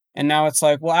ontology. And now it's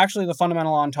like, well, actually the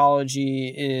fundamental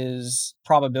ontology is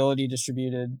probability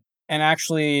distributed and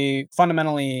actually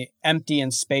fundamentally empty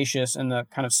and spacious in the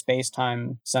kind of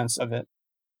space-time sense of it.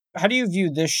 How do you view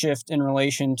this shift in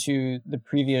relation to the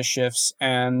previous shifts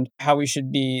and how we should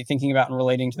be thinking about and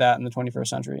relating to that in the 21st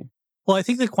century? Well, I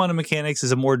think that quantum mechanics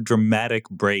is a more dramatic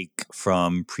break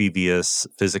from previous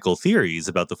physical theories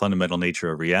about the fundamental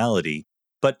nature of reality.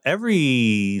 But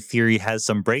every theory has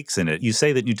some breaks in it. You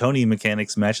say that Newtonian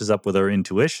mechanics matches up with our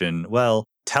intuition. Well,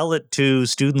 tell it to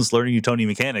students learning Newtonian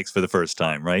mechanics for the first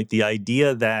time, right? The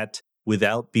idea that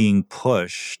without being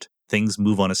pushed, things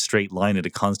move on a straight line at a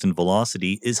constant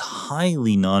velocity is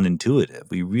highly non-intuitive.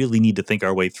 We really need to think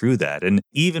our way through that. And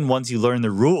even once you learn the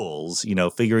rules,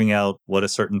 figuring out what a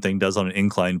certain thing does on an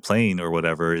inclined plane or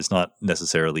whatever is not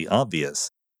necessarily obvious.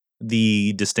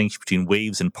 The distinction between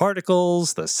waves and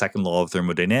particles, the second law of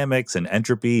thermodynamics and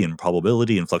entropy and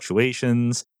probability and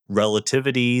fluctuations,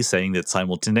 relativity, saying that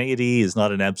simultaneity is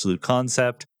not an absolute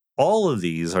concept, all of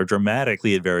these are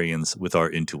dramatically at variance with our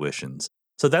intuitions.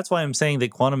 So that's why I'm saying that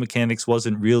quantum mechanics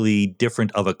wasn't really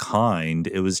different of a kind.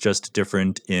 It was just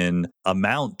different in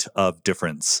amount of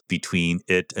difference between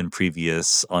it and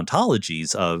previous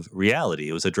ontologies of reality.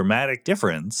 It was a dramatic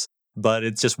difference, but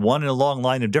it's just one in a long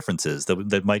line of differences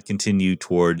that might continue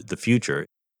toward the future.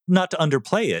 Not to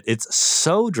underplay it, it's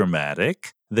so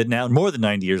dramatic that now, more than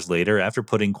 90 years later, after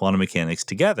putting quantum mechanics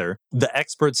together, the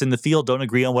experts in the field don't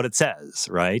agree on what it says,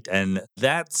 right? And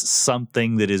that's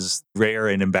something that is rare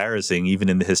and embarrassing even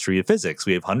in the history of physics.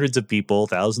 We have hundreds of people,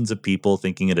 thousands of people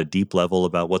thinking at a deep level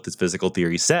about what this physical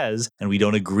theory says, and we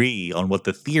don't agree on what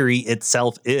the theory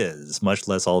itself is, much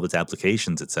less all of its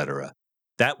applications, etc.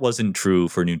 That wasn't true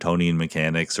for Newtonian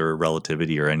mechanics or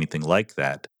relativity or anything like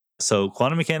that. So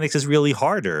quantum mechanics is really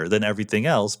harder than everything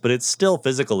else, but it's still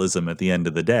physicalism at the end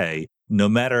of the day, no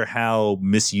matter how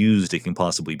misused it can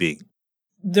possibly be.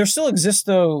 There still exists,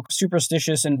 though,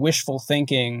 superstitious and wishful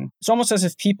thinking. It's almost as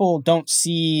if people don't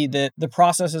see that the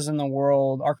processes in the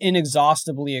world are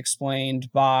inexhaustibly explained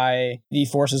by the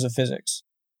forces of physics.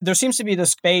 There seems to be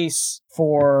this space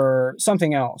for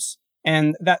something else.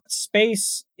 And that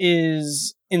space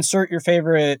is insert your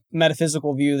favorite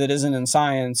metaphysical view that isn't in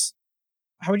science.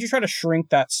 How would you try to shrink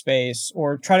that space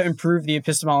or try to improve the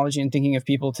epistemology and thinking of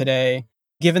people today,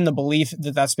 given the belief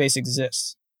that that space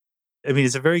exists? I mean,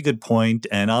 it's a very good point.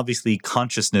 And obviously,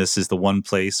 consciousness is the one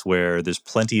place where there's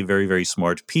plenty of very, very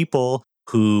smart people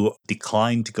who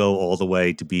decline to go all the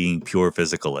way to being pure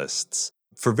physicalists.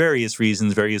 For various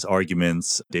reasons, various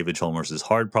arguments, David Chalmers'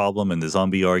 hard problem and the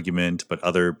zombie argument, but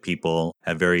other people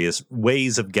have various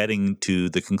ways of getting to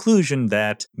the conclusion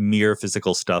that mere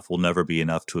physical stuff will never be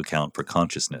enough to account for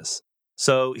consciousness.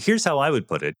 So here's how I would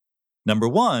put it. Number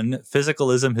one,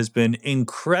 physicalism has been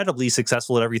incredibly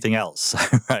successful at everything else,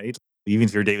 right? Even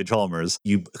if you're David Chalmers,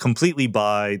 you completely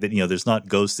buy that, there's not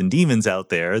ghosts and demons out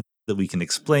there, that we can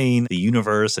explain the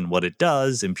universe and what it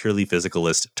does in purely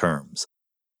physicalist terms.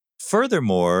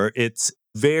 Furthermore, it's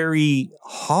very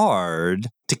hard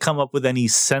to come up with any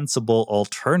sensible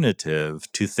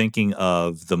alternative to thinking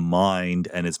of the mind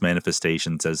and its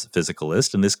manifestations as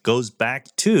physicalist. And this goes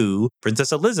back to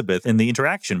Princess Elizabeth and the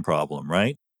interaction problem,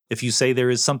 right? If you say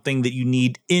there is something that you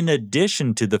need in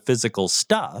addition to the physical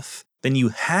stuff, then you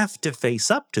have to face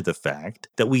up to the fact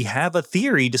that we have a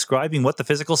theory describing what the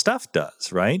physical stuff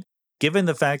does, right? Given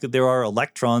the fact that there are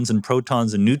electrons and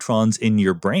protons and neutrons in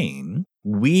your brain,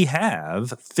 we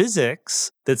have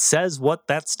physics that says what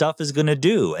that stuff is going to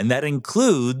do. And that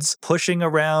includes pushing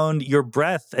around your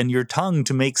breath and your tongue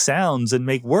to make sounds and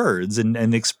make words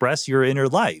and express your inner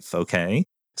life, okay?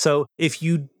 So if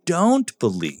you don't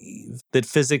believe that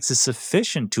physics is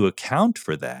sufficient to account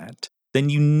for that, then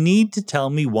you need to tell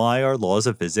me why our laws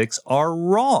of physics are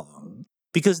wrong.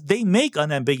 Because they make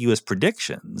unambiguous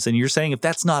predictions. And you're saying if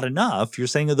that's not enough, you're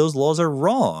saying that those laws are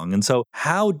wrong. And so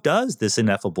how does this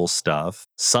ineffable stuff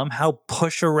somehow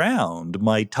push around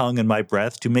my tongue and my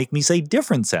breath to make me say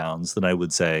different sounds than I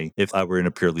would say if I were in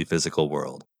a purely physical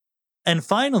world? And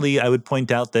finally, I would point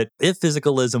out that if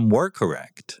physicalism were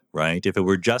correct, right, if it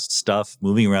were just stuff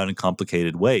moving around in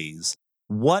complicated ways,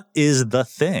 what is the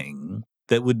thing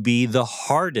that would be the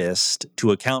hardest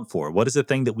to account for? What is the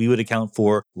thing that we would account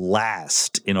for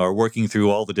last in our working through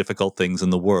all the difficult things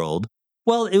in the world?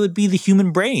 Well, it would be the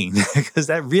human brain, because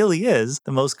that really is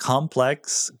the most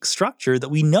complex structure that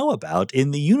we know about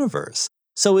in the universe.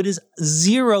 So it is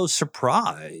zero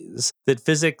surprise that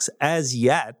physics as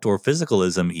yet, or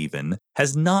physicalism even,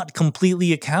 has not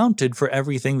completely accounted for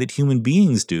everything that human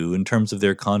beings do in terms of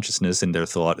their consciousness and their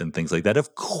thought and things like that.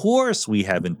 Of course we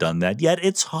haven't done that yet.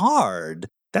 It's hard.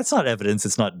 That's not evidence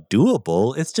it's not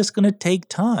doable. It's just going to take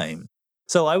time.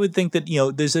 So I would think that,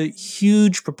 there's a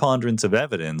huge preponderance of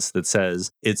evidence that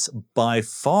says it's by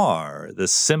far the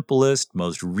simplest,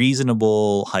 most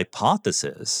reasonable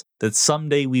hypothesis that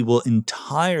someday we will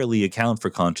entirely account for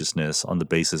consciousness on the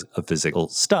basis of physical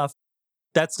stuff.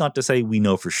 That's not to say we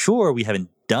know for sure. We haven't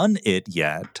done it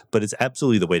yet, but it's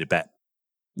absolutely the way to bet.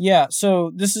 Yeah,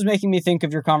 so this is making me think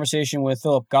of your conversation with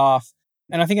Philip Goff.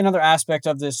 And I think another aspect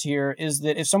of this here is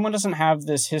that if someone doesn't have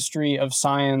this history of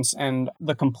science and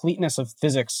the completeness of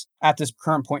physics at this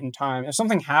current point in time, if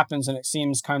something happens and it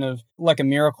seems kind of like a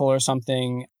miracle or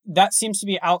something, that seems to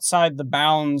be outside the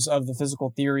bounds of the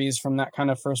physical theories from that kind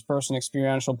of first-person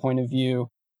experiential point of view.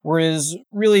 Whereas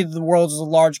really the world is a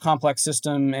large, complex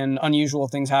system and unusual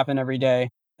things happen every day.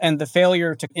 And the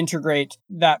failure to integrate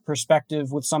that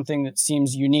perspective with something that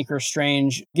seems unique or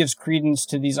strange gives credence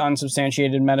to these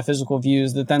unsubstantiated metaphysical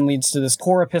views that then leads to this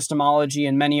core epistemology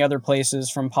in many other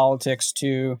places, from politics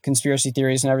to conspiracy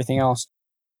theories and everything else.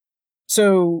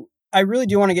 So I really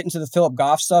do want to get into the Philip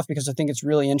Goff stuff because I think it's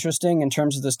really interesting in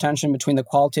terms of this tension between the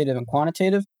qualitative and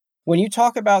quantitative. When you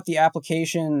talk about the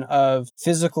application of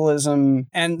physicalism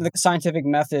and the scientific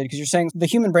method, because you're saying the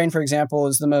human brain, for example,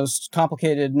 is the most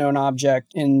complicated known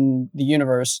object in the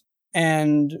universe,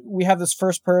 and we have this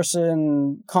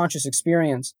first-person conscious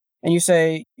experience, and you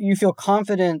say you feel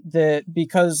confident that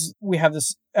because we have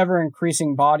this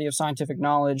ever-increasing body of scientific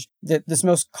knowledge, that this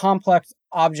most complex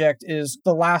object is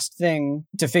the last thing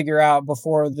to figure out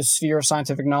before the sphere of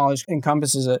scientific knowledge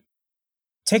encompasses it.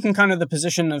 Taking kind of the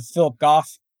position of Philip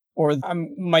Goff, or I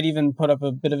might even put up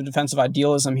a bit of a defensive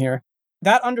idealism here,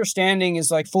 that understanding is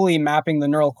like fully mapping the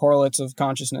neural correlates of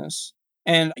consciousness.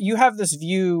 And you have this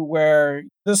view where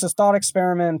there's this thought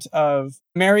experiment of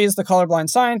Mary is the colorblind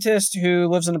scientist who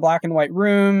lives in a black and white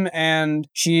room, and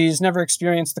she's never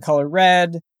experienced the color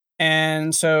red.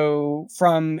 And so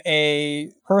from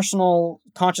a personal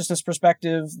consciousness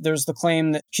perspective, there's the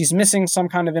claim that she's missing some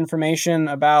kind of information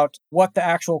about what the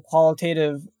actual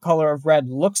qualitative color of red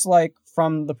looks like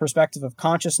from the perspective of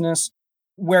consciousness.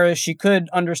 Whereas she could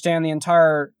understand the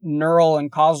entire neural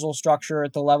and causal structure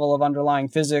at the level of underlying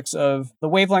physics of the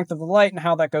wavelength of the light and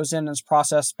how that goes in and is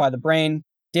processed by the brain.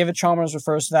 David Chalmers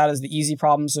refers to that as the easy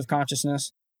problems of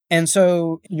consciousness. And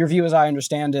so your view, as I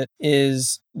understand it,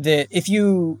 is that if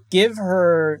you give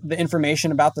her the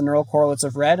information about the neural correlates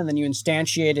of red and then you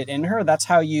instantiate it in her, that's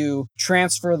how you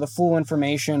transfer the full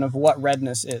information of what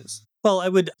redness is. Well, I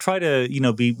would try to,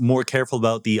 be more careful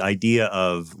about the idea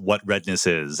of what redness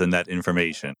is and that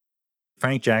information.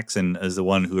 Frank Jackson is the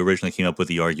one who originally came up with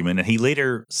the argument, and he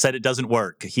later said it doesn't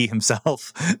work. He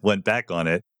himself went back on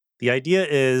it. The idea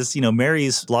is,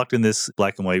 Mary's locked in this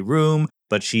black and white room,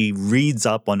 but she reads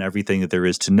up on everything that there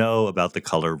is to know about the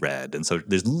color red. And so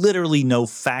there's literally no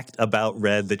fact about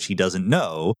red that she doesn't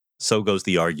know. So goes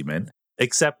the argument.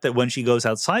 Except that when she goes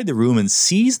outside the room and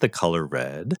sees the color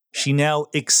red, she now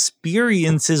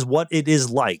experiences what it is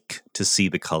like to see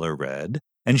the color red.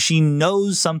 And she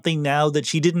knows something now that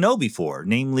she didn't know before,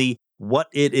 namely what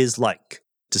it is like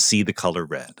to see the color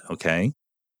red, okay?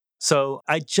 So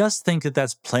I just think that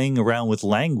that's playing around with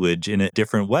language in a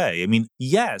different way. I mean,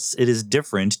 yes, it is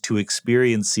different to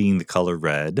experience seeing the color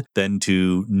red than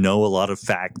to know a lot of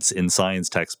facts in science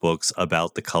textbooks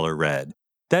about the color red.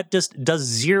 That just does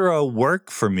zero work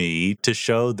for me to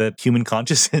show that human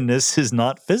consciousness is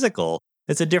not physical.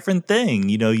 It's a different thing.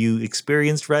 You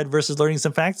experienced red versus learning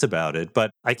some facts about it, but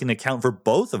I can account for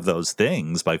both of those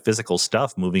things by physical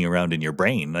stuff moving around in your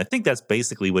brain. And I think that's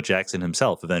basically what Jackson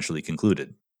himself eventually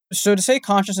concluded. So to say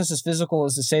consciousness is physical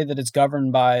is to say that it's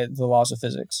governed by the laws of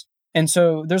physics. And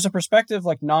so there's a perspective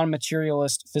like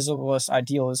non-materialist physicalist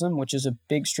idealism, which is a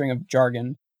big string of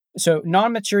jargon. So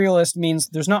non-materialist means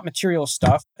there's not material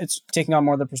stuff. It's taking on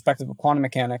more the perspective of quantum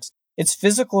mechanics. It's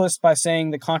physicalist by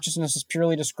saying that consciousness is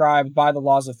purely described by the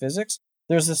laws of physics.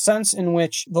 There's a sense in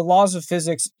which the laws of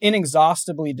physics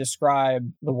inexhaustibly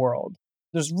describe the world.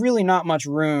 There's really not much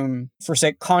room for,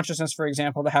 say, consciousness, for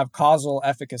example, to have causal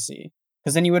efficacy.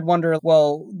 Because then you would wonder,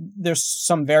 well, there's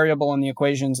some variable in the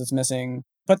equations that's missing.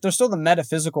 But there's still the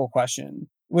metaphysical question,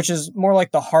 which is more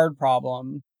like the hard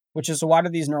problem, which is, so why do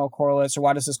these neural correlates or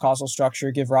why does this causal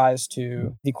structure give rise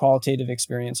to the qualitative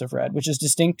experience of red, which is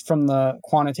distinct from the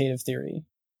quantitative theory?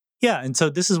 Yeah, and so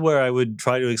this is where I would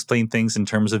try to explain things in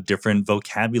terms of different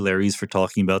vocabularies for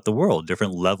talking about the world,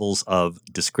 different levels of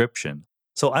description.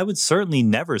 So I would certainly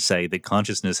never say that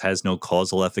consciousness has no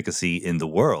causal efficacy in the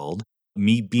world.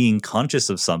 Me being conscious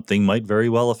of something might very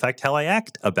well affect how I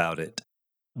act about it.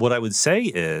 What I would say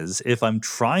is, if I'm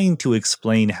trying to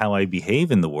explain how I behave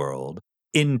in the world,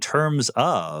 in terms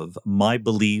of my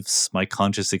beliefs, my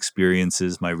conscious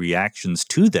experiences, my reactions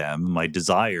to them, my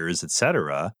desires,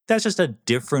 etc., that's just a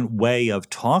different way of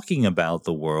talking about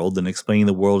the world than explaining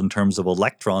the world in terms of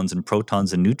electrons and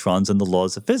protons and neutrons and the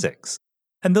laws of physics.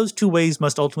 And those two ways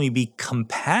must ultimately be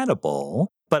compatible,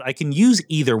 but I can use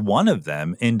either one of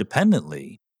them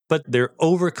independently. But they're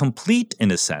overcomplete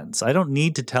in a sense. I don't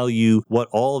need to tell you what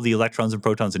all of the electrons and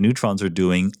protons and neutrons are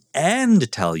doing and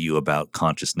tell you about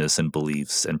consciousness and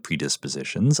beliefs and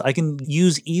predispositions. I can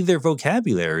use either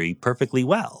vocabulary perfectly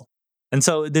well. And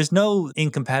so there's no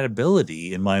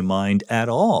incompatibility in my mind at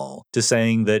all to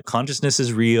saying that consciousness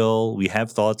is real, we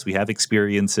have thoughts, we have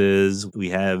experiences, we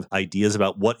have ideas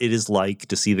about what it is like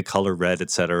to see the color red,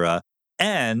 etc.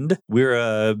 And we're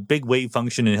a big wave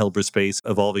function in Hilbert space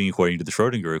evolving according to the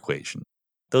Schrodinger equation.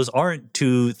 Those aren't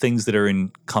two things that are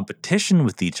in competition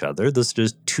with each other. Those are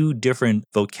just two different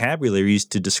vocabularies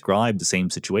to describe the same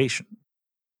situation.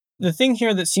 The thing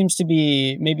here that seems to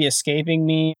be maybe escaping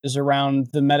me is around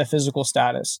the metaphysical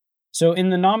status. So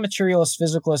in the non-materialist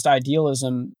physicalist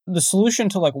idealism, the solution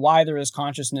to why there is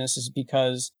consciousness is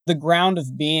because the ground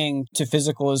of being to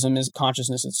physicalism is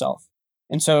consciousness itself.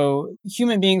 And so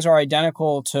human beings are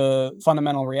identical to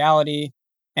fundamental reality,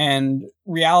 and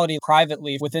reality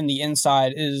privately within the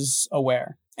inside is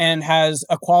aware and has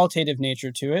a qualitative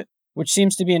nature to it, which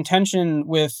seems to be in tension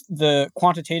with the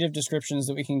quantitative descriptions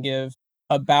that we can give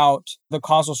about the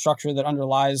causal structure that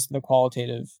underlies the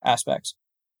qualitative aspects.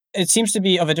 It seems to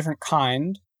be of a different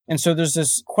kind. And so there's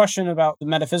this question about the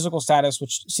metaphysical status,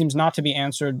 which seems not to be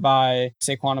answered by,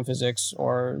 say, quantum physics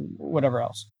or whatever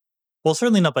else. Well,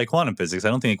 certainly not by quantum physics. I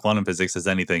don't think quantum physics has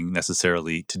anything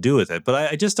necessarily to do with it.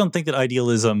 But I just don't think that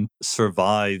idealism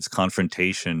survives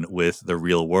confrontation with the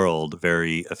real world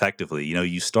very effectively.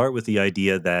 You start with the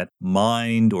idea that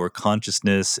mind or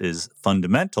consciousness is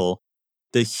fundamental.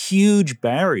 The huge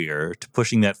barrier to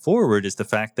pushing that forward is the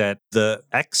fact that the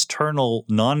external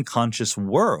non-conscious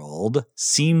world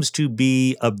seems to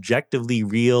be objectively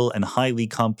real and highly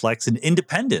complex and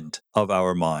independent of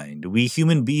our mind. We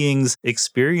human beings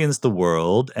experience the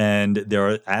world, and there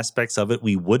are aspects of it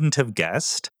we wouldn't have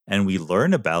guessed, and we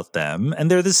learn about them,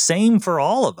 and they're the same for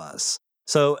all of us.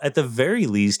 So, at the very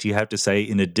least, you have to say,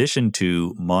 in addition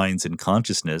to minds and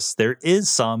consciousness, there is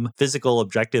some physical,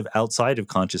 objective, outside of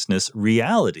consciousness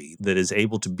reality that is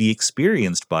able to be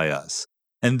experienced by us.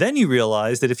 And then you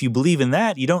realize that if you believe in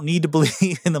that, you don't need to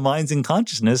believe in the minds and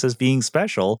consciousness as being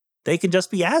special. They can just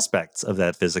be aspects of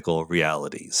that physical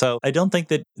reality. So, I don't think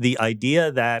that the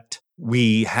idea that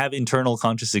we have internal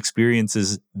conscious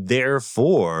experiences,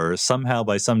 therefore, somehow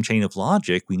by some chain of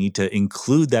logic, we need to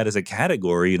include that as a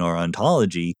category in our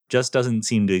ontology, just doesn't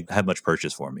seem to have much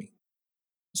purchase for me.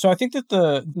 So I think that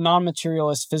the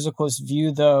non-materialist physicalist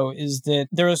view, though, is that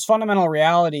there is fundamental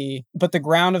reality, but the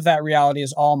ground of that reality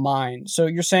is all mind. So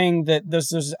you're saying that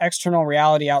there's external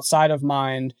reality outside of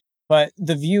mind, but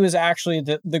the view is actually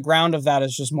that the ground of that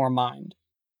is just more mind.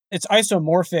 It's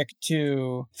isomorphic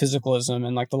to physicalism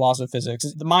and like the laws of physics.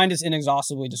 The mind is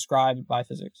inexhaustibly described by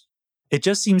physics. It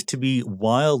just seems to be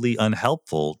wildly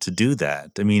unhelpful to do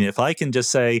that. I mean, if I can just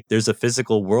say there's a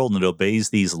physical world and it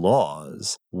obeys these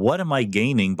laws, what am I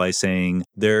gaining by saying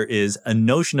there is a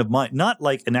notion of mind, not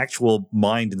like an actual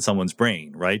mind in someone's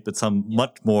brain, right? But some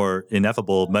much more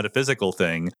ineffable metaphysical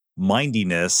thing,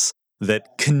 mindiness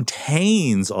that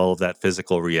contains all of that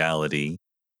physical reality.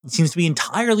 It seems to be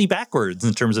entirely backwards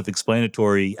in terms of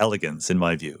explanatory elegance, in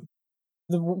my view.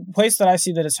 The place that I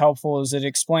see that it's helpful is it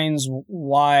explains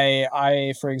why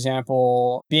I, for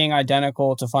example, being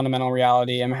identical to fundamental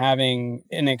reality, am having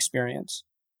an experience.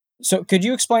 So could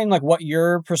you explain like what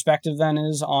your perspective then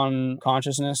is on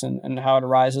consciousness and how it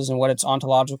arises and what its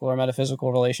ontological or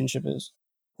metaphysical relationship is?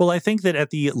 Well, I think that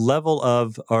at the level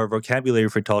of our vocabulary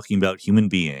for talking about human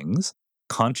beings,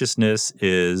 consciousness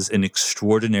is an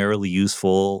extraordinarily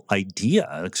useful idea,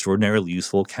 an extraordinarily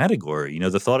useful category.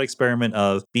 The thought experiment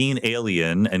of being an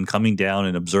alien and coming down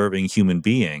and observing human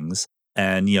beings.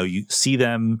 And, you see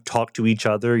them talk to each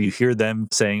other. You hear them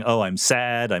saying, oh, I'm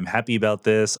sad. I'm happy about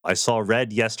this. I saw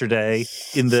red yesterday.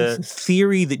 In the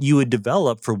theory that you would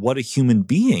develop for what a human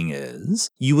being is,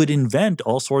 you would invent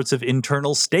all sorts of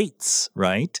internal states,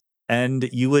 right? And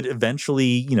you would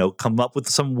eventually, come up with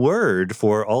some word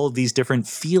for all of these different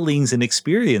feelings and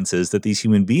experiences that these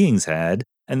human beings had.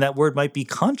 And that word might be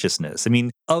consciousness. I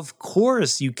mean, of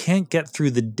course, you can't get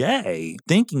through the day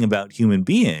thinking about human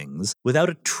beings without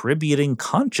attributing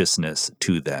consciousness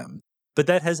to them. But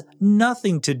that has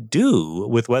nothing to do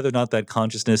with whether or not that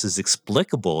consciousness is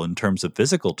explicable in terms of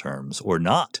physical terms or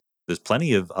not. There's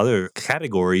plenty of other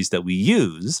categories that we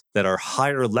use that are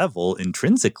higher level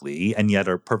intrinsically and yet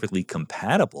are perfectly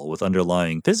compatible with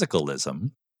underlying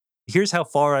physicalism. Here's how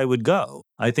far I would go.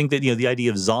 I think that, the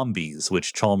idea of zombies,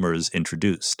 which Chalmers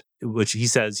introduced, which he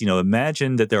says,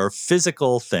 imagine that there are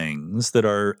physical things that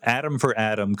are atom for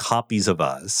atom copies of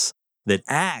us that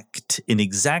act in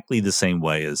exactly the same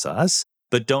way as us,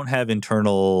 but don't have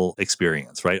internal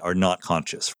experience, right? Are not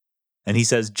conscious. And he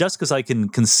says, just because I can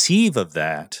conceive of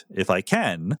that, if I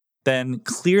can, then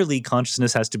clearly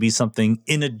consciousness has to be something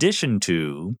in addition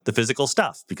to the physical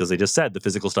stuff, because they just said the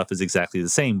physical stuff is exactly the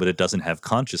same, but it doesn't have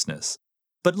consciousness.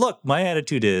 But look, my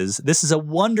attitude is, this is a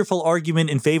wonderful argument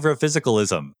in favor of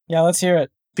physicalism. Yeah, let's hear it.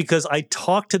 Because I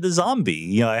talk to the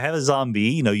zombie. I have a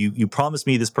zombie. You promise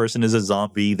me this person is a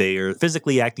zombie. They are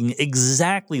physically acting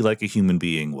exactly like a human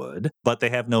being would, but they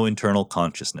have no internal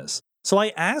consciousness. So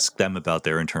I ask them about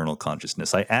their internal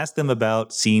consciousness. I ask them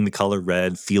about seeing the color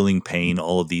red, feeling pain,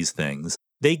 all of these things.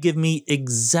 They give me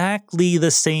exactly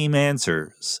the same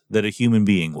answers that a human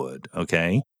being would,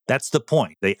 okay? That's the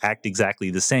point. They act exactly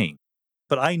the same.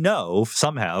 But I know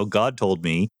somehow God told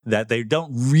me that they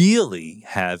don't really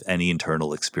have any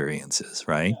internal experiences,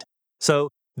 right? So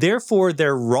therefore,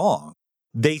 they're wrong.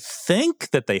 They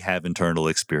think that they have internal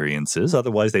experiences,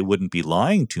 otherwise they wouldn't be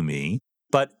lying to me.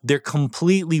 But they're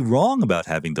completely wrong about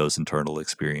having those internal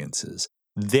experiences.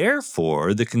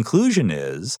 Therefore, the conclusion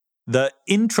is the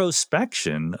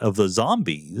introspection of the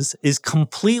zombies is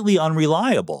completely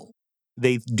unreliable.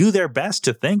 They do their best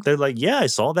to think, they're like, yeah, I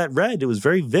saw that red. It was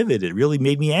very vivid. It really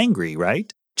made me angry,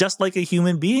 right? Just like a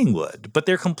human being would. But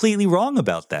they're completely wrong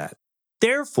about that.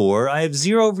 Therefore, I have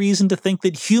zero reason to think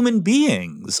that human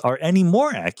beings are any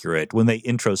more accurate when they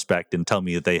introspect and tell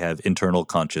me that they have internal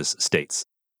conscious states.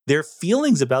 Their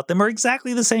feelings about them are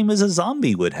exactly the same as a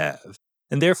zombie would have.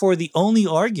 And therefore, the only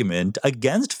argument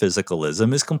against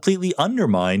physicalism is completely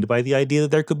undermined by the idea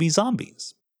that there could be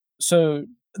zombies. So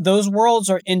those worlds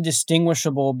are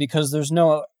indistinguishable because there's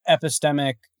no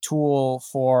epistemic tool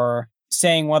for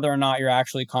saying whether or not you're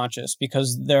actually conscious,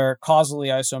 because they're causally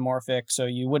isomorphic, so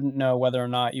you wouldn't know whether or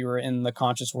not you were in the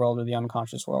conscious world or the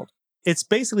unconscious world. It's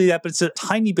basically that, but it's a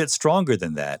tiny bit stronger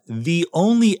than that. The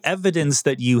only evidence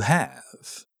that you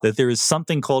have that there is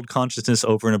something called consciousness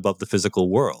over and above the physical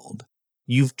world,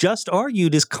 you've just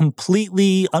argued is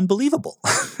completely unbelievable.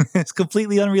 It's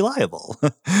completely unreliable.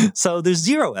 So there's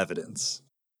zero evidence.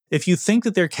 If you think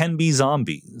that there can be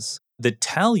zombies that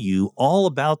tell you all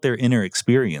about their inner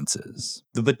experiences,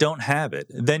 but don't have it,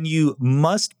 then you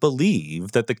must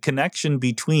believe that the connection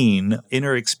between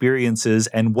inner experiences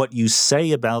and what you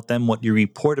say about them, what you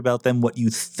report about them, what you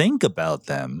think about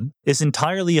them is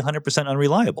entirely 100%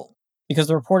 unreliable. Because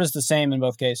the report is the same in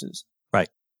both cases. Right.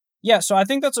 Yeah, so I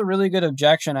think that's a really good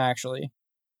objection, actually.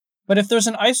 But if there's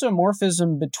an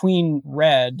isomorphism between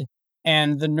red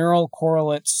and the neural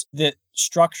correlates that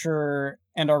structure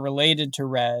and are related to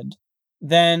red,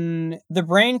 then the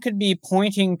brain could be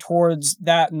pointing towards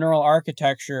that neural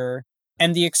architecture,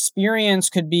 and the experience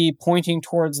could be pointing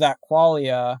towards that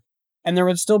qualia, and there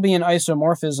would still be an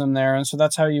isomorphism there, and so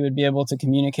that's how you would be able to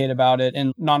communicate about it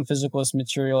in non-physicalist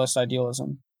materialist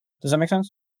idealism. Does that make sense?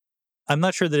 I'm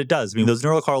not sure that it does. I mean, those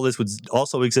neural correlates would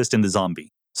also exist in the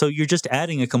zombie. So you're just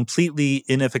adding a completely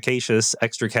inefficacious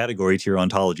extra category to your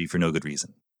ontology for no good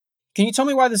reason. Can you tell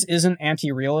me why this isn't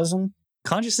anti-realism?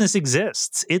 Consciousness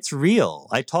exists. It's real.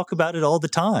 I talk about it all the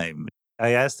time. I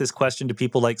ask this question to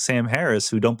people like Sam Harris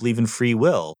who don't believe in free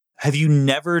will. Have you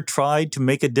never tried to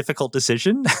make a difficult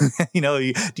decision?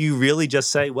 Do you really just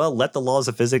say, well, let the laws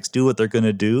of physics do what they're going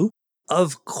to do?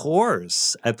 Of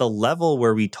course, at the level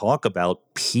where we talk about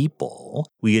people,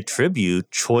 we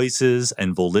attribute choices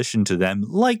and volition to them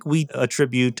like we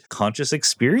attribute conscious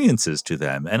experiences to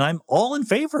them. And I'm all in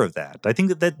favor of that. I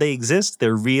think that they exist,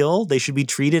 they're real, they should be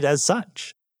treated as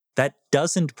such. That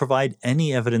doesn't provide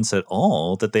any evidence at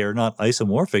all that they are not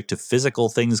isomorphic to physical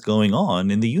things going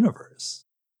on in the universe.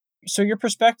 So your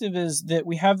perspective is that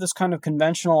we have this kind of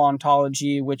conventional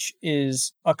ontology, which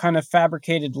is a kind of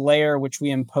fabricated layer which we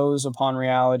impose upon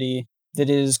reality that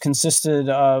is consisted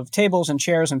of tables and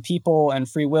chairs and people and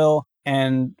free will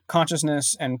and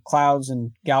consciousness and clouds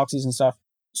and galaxies and stuff.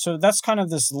 So that's kind of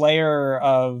this layer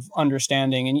of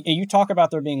understanding. And you talk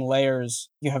about there being layers.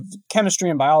 You have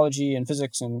chemistry and biology and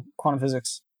physics and quantum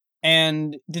physics.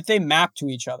 And did they map to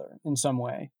each other in some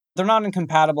way? They're not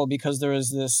incompatible because there is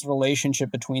this relationship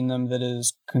between them that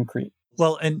is concrete.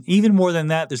 Well, and even more than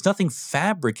that, there's nothing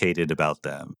fabricated about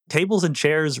them. Tables and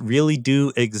chairs really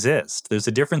do exist. There's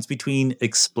a difference between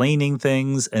explaining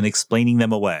things and explaining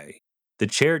them away. The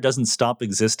chair doesn't stop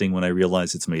existing when I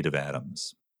realize it's made of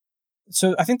atoms.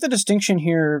 So I think the distinction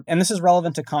here, and this is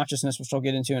relevant to consciousness, which I'll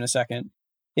get into in a second,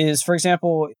 is, for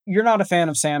example, you're not a fan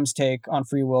of Sam's take on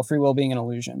free will being an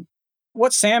illusion.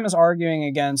 What Sam is arguing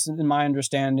against, in my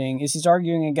understanding, is he's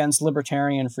arguing against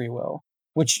libertarian free will,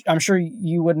 which I'm sure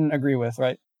you wouldn't agree with,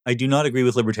 right? I do not agree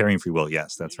with libertarian free will.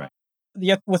 Yes, that's right.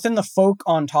 Yet within the folk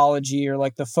ontology, or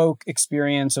like the folk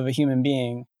experience of a human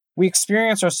being, we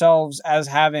experience ourselves as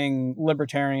having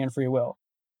libertarian free will.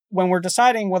 When we're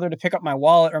deciding whether to pick up my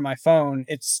wallet or my phone,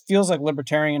 it feels like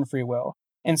libertarian free will.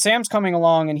 And Sam's coming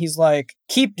along and he's like,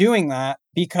 keep doing that,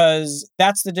 because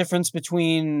that's the difference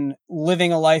between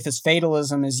living a life as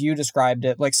fatalism, as you described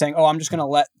it, like saying, oh, I'm just going to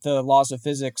let the laws of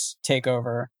physics take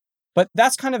over. But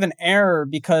that's kind of an error,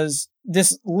 because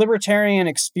this libertarian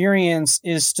experience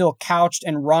is still couched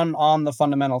and run on the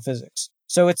fundamental physics.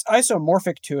 So it's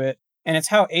isomorphic to it, and it's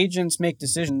how agents make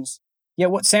decisions. Yet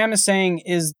what Sam is saying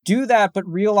is do that, but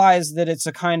realize that it's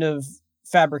a kind of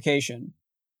fabrication.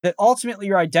 That ultimately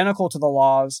you're identical to the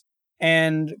laws,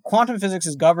 and quantum physics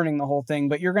is governing the whole thing,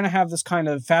 but you're going to have this kind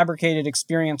of fabricated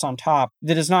experience on top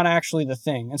that is not actually the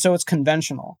thing. And so it's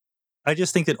conventional. I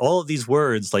just think that all of these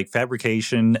words like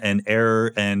fabrication and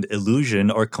error and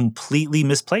illusion are completely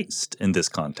misplaced in this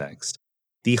context.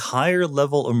 The higher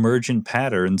level emergent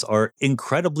patterns are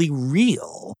incredibly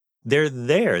real. They're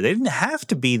there. They didn't have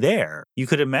to be there. You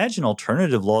could imagine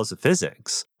alternative laws of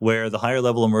physics where the higher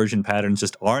level emergent patterns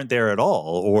just aren't there at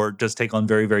all, or just take on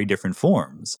very, very different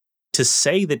forms. To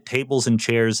say that tables and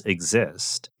chairs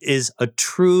exist is a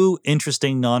true,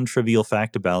 interesting, non-trivial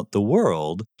fact about the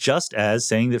world, just as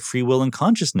saying that free will and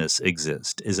consciousness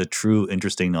exist is a true,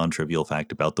 interesting, non-trivial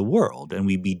fact about the world, and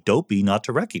we'd be dopey not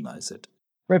to recognize it.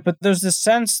 Right, but there's this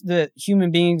sense that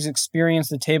human beings experience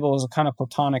the table as a kind of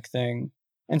platonic thing.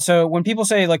 And so when people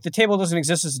say, like, the table doesn't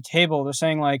exist as a table, they're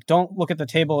saying, like, don't look at the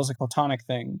table as a platonic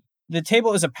thing. The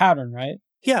table is a pattern, right?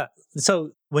 Yeah.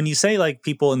 So when you say, like,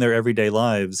 people in their everyday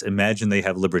lives imagine they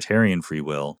have libertarian free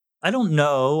will, I don't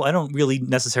know. I don't really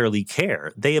necessarily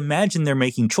care. They imagine they're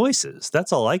making choices.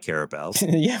 That's all I care about.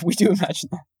 Yeah, we do imagine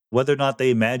that. Whether or not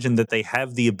they imagine that they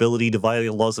have the ability to violate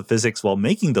the laws of physics while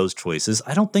making those choices,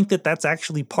 I don't think that that's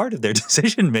actually part of their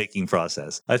decision-making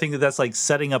process. I think that that's like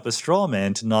setting up a straw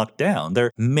man to knock down.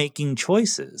 They're making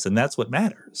choices, and that's what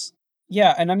matters.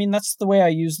 Yeah, and I mean, that's the way I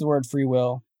use the word free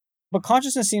will. But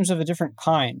consciousness seems of a different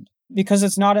kind, because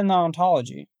it's not in the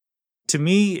ontology. To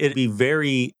me, it'd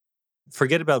be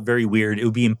forget about very weird, it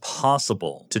would be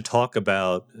impossible to talk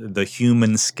about the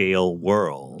human scale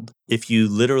world if you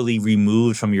literally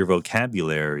removed from your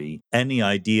vocabulary any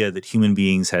idea that human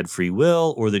beings had free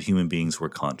will or that human beings were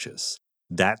conscious.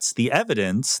 That's the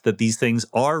evidence that these things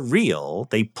are real.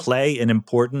 They play an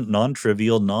important,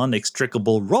 non-trivial,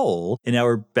 non-extricable role in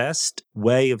our best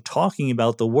way of talking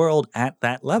about the world at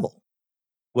that level.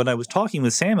 When I was talking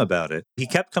with Sam about it, he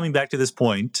kept coming back to this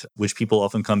point, which people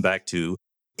often come back to.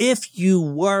 If you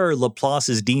were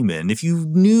Laplace's demon, if you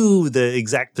knew the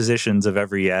exact positions of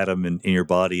every atom in your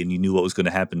body and you knew what was going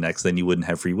to happen next, then you wouldn't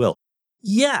have free will.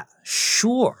 Yeah,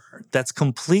 sure, that's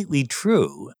completely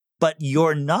true. But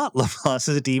you're not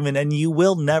Laplace's demon and you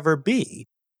will never be.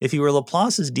 If you were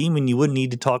Laplace's demon, you wouldn't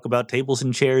need to talk about tables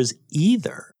and chairs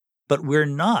either. But we're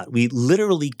not. We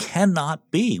literally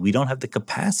cannot be. We don't have the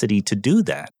capacity to do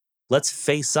that. Let's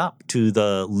face up to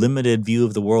the limited view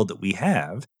of the world that we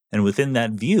have. And within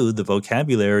that view, the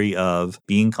vocabulary of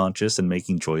being conscious and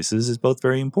making choices is both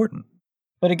very important.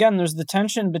 But again, there's the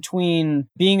tension between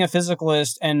being a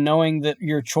physicalist and knowing that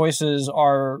your choices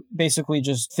are basically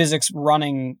just physics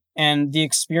running and the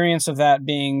experience of that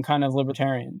being kind of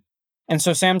libertarian. And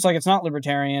so Sam's like, it's not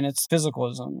libertarian, it's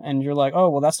physicalism. And you're like, oh,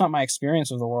 well, that's not my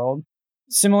experience of the world.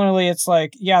 Similarly, it's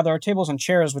like, yeah, there are tables and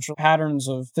chairs, which are patterns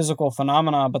of physical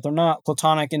phenomena, but they're not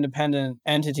platonic independent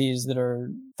entities that are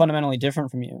fundamentally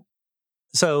different from you.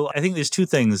 So I think there's two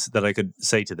things that I could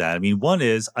say to that. I mean, one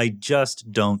is I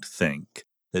just don't think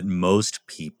that most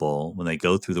people, when they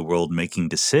go through the world making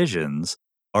decisions,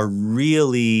 are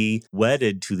really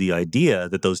wedded to the idea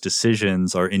that those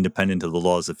decisions are independent of the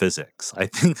laws of physics. I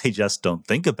think they just don't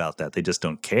think about that. They just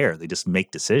don't care. They just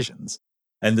make decisions.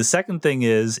 And the second thing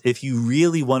is, if you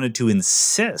really wanted to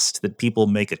insist that people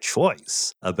make a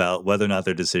choice about whether or not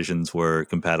their decisions were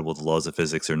compatible with the laws of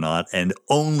physics or not, and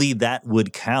only that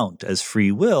would count as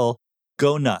free will,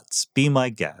 go nuts. Be my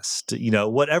guest. You know,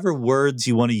 whatever words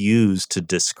you want to use to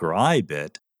describe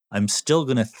it, I'm still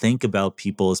going to think about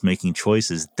people as making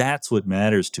choices. That's what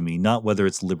matters to me, not whether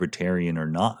it's libertarian or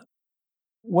not.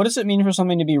 What does it mean for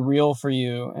something to be real for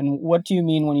you? And what do you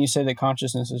mean when you say that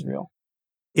consciousness is real?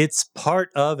 It's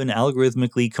part of an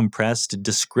algorithmically compressed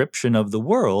description of the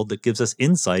world that gives us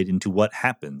insight into what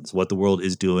happens, what the world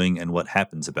is doing, and what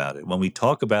happens about it. When we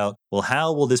talk about, well,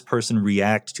 how will this person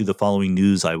react to the following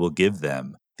news I will give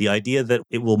them? The idea that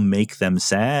it will make them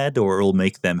sad or it will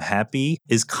make them happy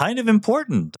is kind of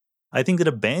important. I think that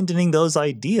abandoning those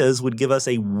ideas would give us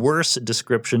a worse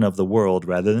description of the world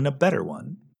rather than a better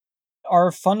one.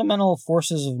 Are fundamental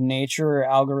forces of nature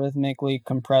algorithmically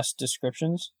compressed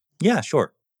descriptions? Yeah,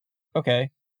 sure. Okay.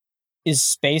 Is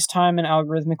space-time an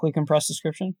algorithmically compressed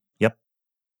description? Yep.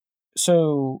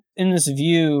 So, in this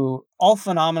view, all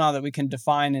phenomena that we can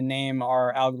define and name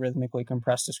are algorithmically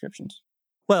compressed descriptions.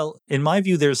 Well, in my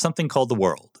view, there's something called the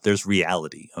world. There's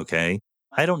reality, okay?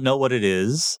 I don't know what it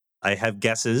is. I have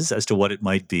guesses as to what it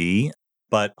might be,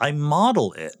 but I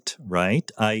model it, right?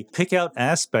 I pick out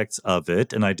aspects of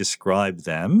it and I describe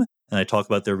them. And I talk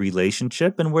about their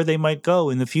relationship and where they might go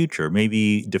in the future,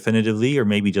 maybe definitively or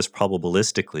maybe just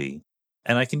probabilistically.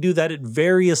 And I can do that at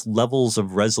various levels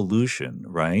of resolution,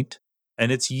 right?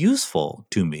 And it's useful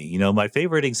to me. You know, my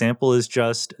favorite example is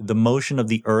just the motion of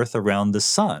the Earth around the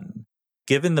sun.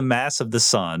 Given the mass of the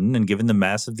sun and given the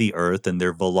mass of the Earth and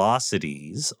their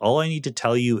velocities, all I need to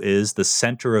tell you is the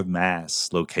center of mass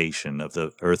location of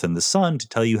the Earth and the sun to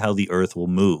tell you how the Earth will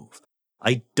move.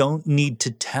 I don't need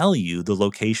to tell you the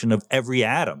location of every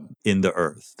atom in the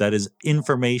Earth. That is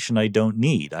information I don't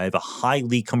need. I have a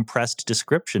highly compressed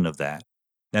description of that.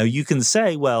 Now, you can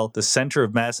say, well, the center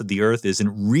of mass of the Earth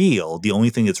isn't real. The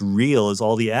only thing that's real is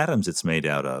all the atoms it's made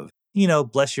out of.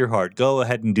 bless your heart, go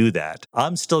ahead and do that.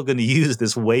 I'm still going to use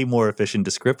this way more efficient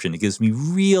description. It gives me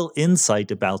real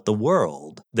insight about the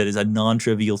world that is a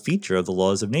non-trivial feature of the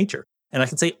laws of nature. And I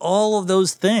can say all of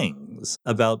those things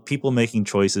about people making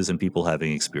choices and people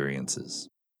having experiences.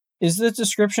 Is the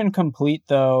description complete,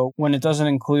 though, when it doesn't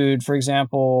include, for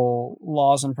example,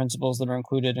 laws and principles that are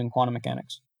included in quantum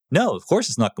mechanics? No, of course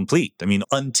it's not complete. I mean,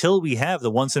 until we have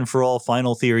the once and for all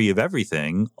final theory of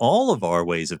everything, all of our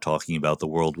ways of talking about the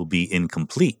world will be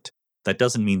incomplete. That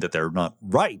doesn't mean that they're not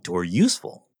right or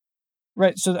useful.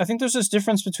 Right. So I think there's this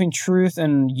difference between truth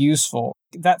and useful.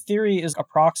 That theory is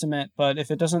approximate, but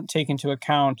if it doesn't take into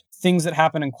account things that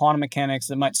happen in quantum mechanics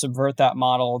that might subvert that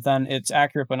model, then it's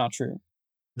accurate but not true.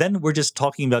 Then we're just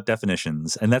talking about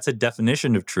definitions, and that's a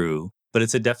definition of true, but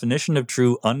it's a definition of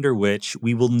true under which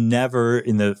we will never,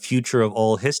 in the future of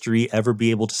all history, ever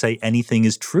be able to say anything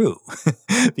is true,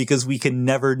 because we can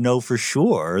never know for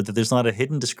sure that there's not a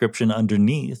hidden description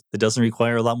underneath that doesn't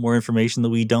require a lot more information that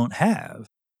we don't have.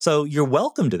 So you're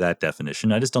welcome to that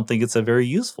definition. I just don't think it's a very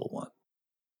useful one.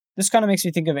 This kind of makes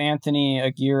me think of Anthony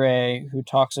Aguirre, who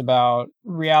talks about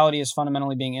reality as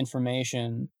fundamentally being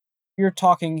information. You're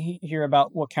talking here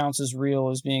about what counts as real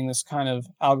as being this kind of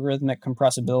algorithmic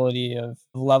compressibility of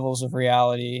levels of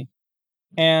reality.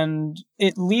 And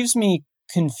it leaves me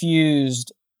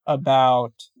confused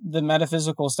about the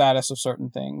metaphysical status of certain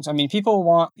things. I mean, people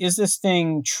want, is this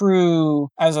thing true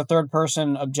as a third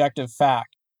person objective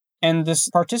fact? And this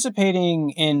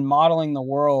participating in modeling the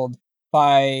world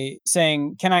by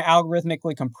saying, can I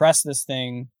algorithmically compress this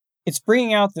thing? It's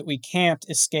bringing out that we can't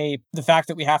escape the fact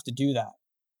that we have to do that.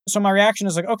 So my reaction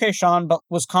is like, okay, Sean, but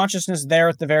was consciousness there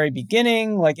at the very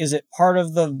beginning? Like, is it part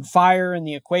of the fire in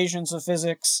the equations of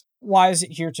physics? Why is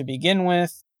it here to begin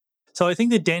with? So I think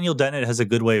that Daniel Dennett has a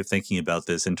good way of thinking about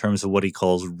this in terms of what he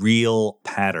calls real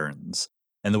patterns.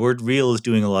 And the word real is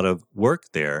doing a lot of work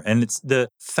there. And it's the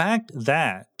fact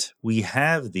that we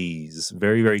have these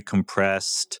very, very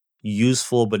compressed,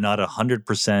 useful, but not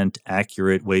 100%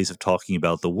 accurate ways of talking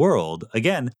about the world,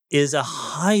 again, is a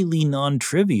highly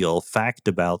non-trivial fact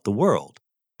about the world.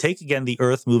 Take again the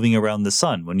Earth moving around the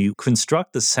sun. When you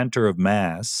construct the center of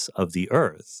mass of the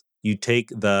Earth, you take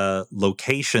the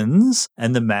locations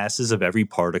and the masses of every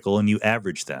particle and you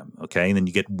average them, okay? And then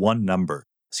you get one number.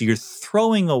 So you're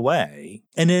throwing away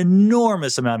an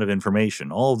enormous amount of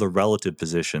information, all of the relative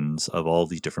positions of all of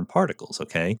these different particles,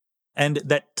 okay? And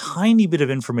that tiny bit of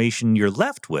information you're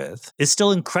left with is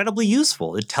still incredibly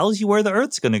useful. It tells you where the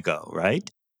Earth's going to go, right?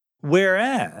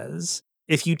 Whereas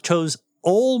if you chose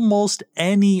almost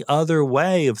any other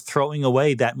way of throwing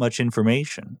away that much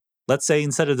information, let's say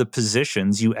instead of the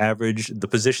positions, you average the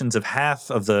positions of half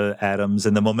of the atoms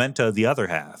and the momenta of the other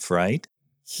half, right?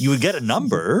 You would get a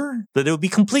number, but it would be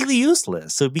completely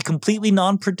useless. It would be completely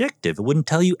non-predictive. It wouldn't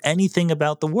tell you anything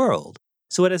about the world.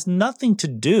 So it has nothing to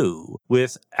do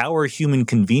with our human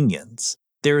convenience.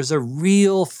 There is a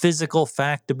real physical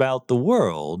fact about the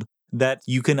world that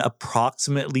you can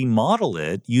approximately model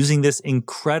it using this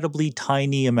incredibly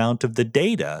tiny amount of the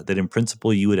data that in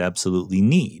principle you would absolutely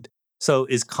need. So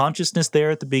is consciousness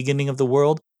there at the beginning of the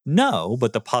world? No,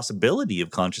 but the possibility of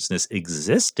consciousness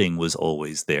existing was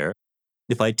always there.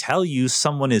 If I tell you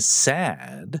someone is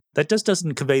sad, that just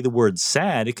doesn't convey the word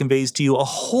sad. It conveys to you a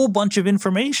whole bunch of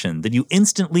information that you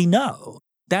instantly know.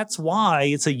 That's why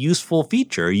it's a useful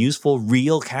feature, a useful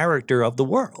real character of the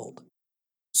world.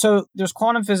 So there's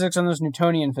quantum physics and there's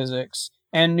Newtonian physics.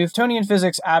 And Newtonian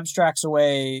physics abstracts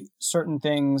away certain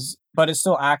things, but it's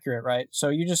still accurate, right? So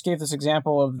you just gave this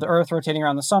example of the Earth rotating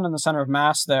around the sun and the center of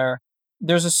mass there.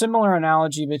 There's a similar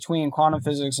analogy between quantum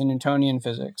physics and Newtonian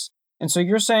physics. And so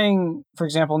you're saying, for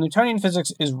example, Newtonian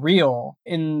physics is real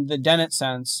in the Dennett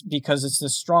sense because it's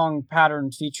this strong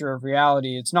patterned feature of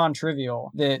reality. It's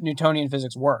non-trivial that Newtonian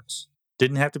physics works.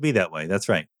 Didn't have to be that way. That's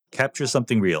right. Capture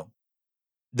something real.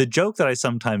 The joke that I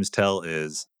sometimes tell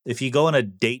is, if you go on a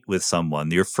date with someone,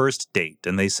 your first date,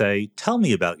 and they say, tell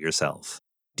me about yourself,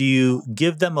 do you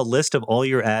give them a list of all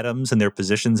your atoms and their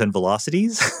positions and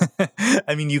velocities?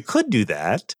 I mean, you could do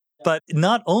that. But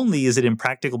not only is it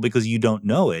impractical because you don't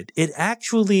know it, it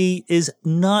actually is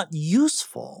not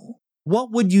useful. What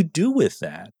would you do with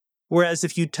that? Whereas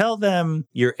if you tell them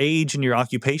your age and your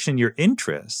occupation, your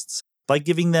interests, by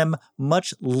giving them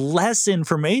much less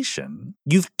information,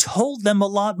 you've told them a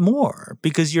lot more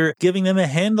because you're giving them a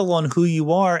handle on who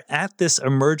you are at this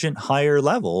emergent higher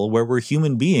level where we're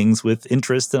human beings with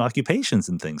interests and occupations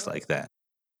and things like that.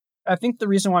 I think the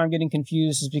reason why I'm getting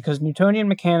confused is because Newtonian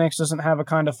mechanics doesn't have a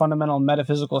kind of fundamental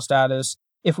metaphysical status.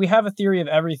 If we have a theory of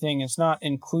everything, it's not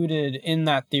included in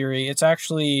that theory. It's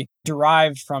actually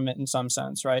derived from it in some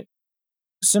sense, right?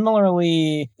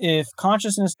 Similarly, if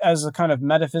consciousness as a kind of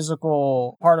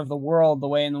metaphysical part of the world, the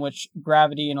way in which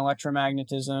gravity and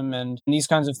electromagnetism and these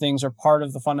kinds of things are part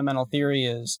of the fundamental theory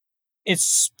is, it's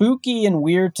spooky and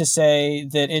weird to say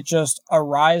that it just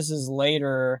arises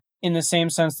later in the same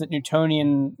sense that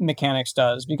Newtonian mechanics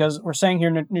does, because we're saying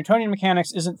here Newtonian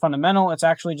mechanics isn't fundamental, it's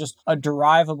actually just a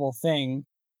derivable thing.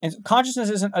 And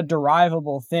consciousness isn't a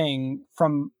derivable thing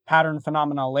from pattern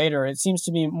phenomena later. It seems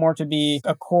to be more to be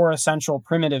a core essential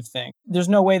primitive thing. There's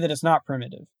no way that it's not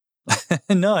primitive.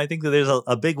 No, I think that there's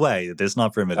a big way that it's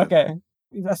not primitive. Okay.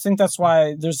 I think that's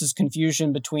why there's this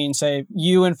confusion between, say,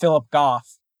 you and Philip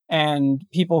Goff and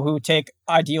people who take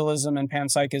idealism and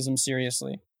panpsychism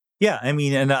seriously. Yeah, I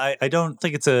mean, and I don't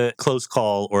think it's a close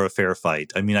call or a fair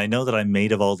fight. I mean, I know that I'm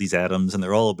made of all these atoms and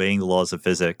they're all obeying the laws of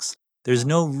physics. There's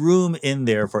no room in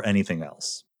there for anything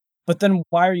else. But then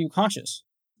why are you conscious?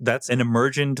 That's an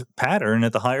emergent pattern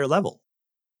at the higher level.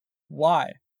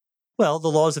 Why? Well, the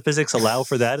laws of physics allow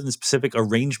for that, and the specific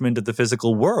arrangement of the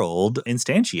physical world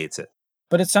instantiates it.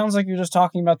 But it sounds like you're just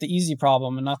talking about the easy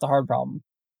problem and not the hard problem.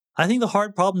 I think the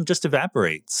hard problem just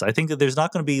evaporates. I think that there's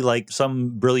not going to be like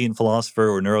some brilliant philosopher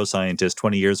or neuroscientist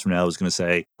 20 years from now who's going to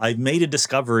say, I've made a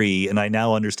discovery and I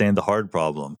now understand the hard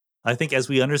problem. I think as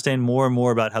we understand more and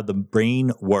more about how the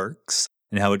brain works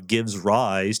and how it gives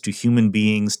rise to human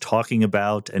beings talking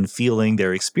about and feeling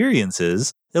their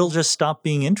experiences, it'll just stop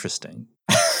being interesting.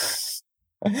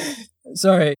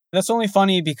 Sorry, that's only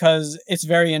funny because it's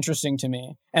very interesting to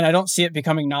me, and I don't see it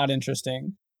becoming not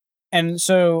interesting. And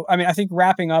so, I mean, I think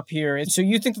wrapping up here, so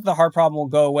you think that the hard problem will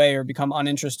go away or become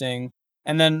uninteresting.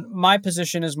 And then my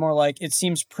position is more like it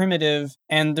seems primitive,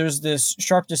 and there's this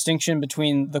sharp distinction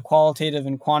between the qualitative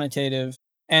and quantitative,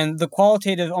 and the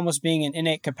qualitative almost being an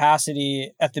innate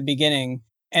capacity at the beginning,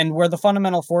 and where the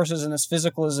fundamental forces in this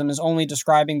physicalism is only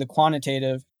describing the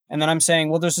quantitative. And then I'm saying,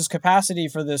 well, there's this capacity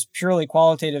for this purely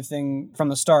qualitative thing from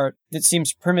the start that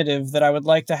seems primitive that I would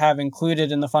like to have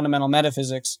included in the fundamental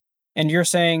metaphysics. And you're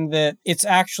saying that it's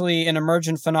actually an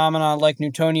emergent phenomenon like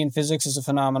Newtonian physics is a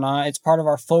phenomena. It's part of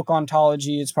our folk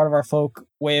ontology. It's part of our folk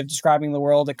way of describing the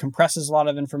world. It compresses a lot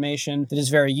of information that is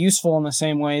very useful in the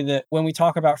same way that when we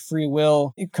talk about free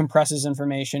will, it compresses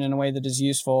information in a way that is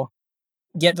useful.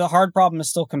 Yet the hard problem is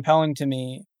still compelling to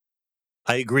me.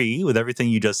 I agree with everything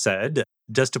you just said.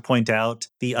 Just to point out,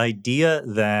 the idea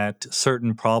that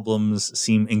certain problems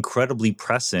seem incredibly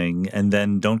pressing and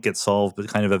then don't get solved but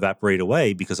kind of evaporate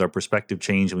away because our perspective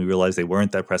changed and we realize they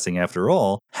weren't that pressing after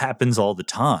all happens all the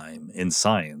time in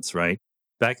science, right?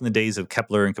 Back in the days of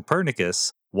Kepler and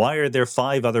Copernicus, why are there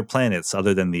 5 other planets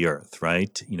other than the Earth,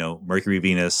 right? You know, Mercury,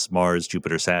 Venus, Mars,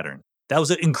 Jupiter, Saturn. That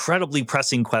was an incredibly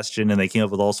pressing question, and they came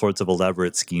up with all sorts of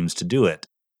elaborate schemes to do it.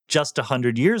 Just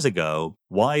 100 years ago,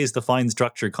 why is the fine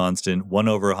structure constant 1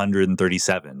 over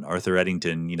 137? Arthur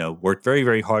Eddington, worked very,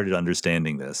 very hard at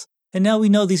understanding this. And now we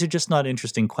know these are just not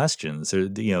interesting questions.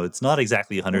 It's not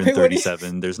exactly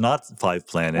 137. There's not 5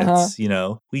 planets.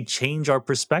 We change our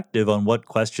perspective on what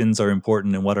questions are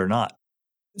important and what are not.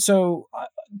 So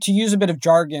to use a bit of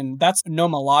jargon, that's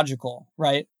nomological,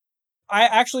 right? I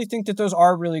actually think that those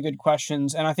are really good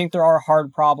questions, and I think there are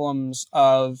hard problems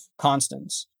of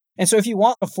constants. And so if you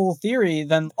want a full theory,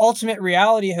 then ultimate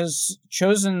reality has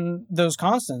chosen those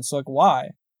constants. Like, why?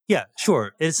 Yeah,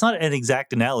 sure. It's not an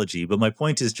exact analogy, but my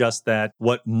point is just that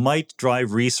what might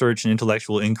drive research and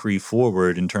intellectual inquiry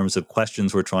forward in terms of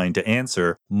questions we're trying to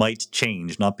answer might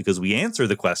change, not because we answer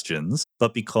the questions,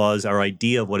 but because our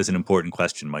idea of what is an important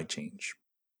question might change.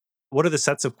 What are the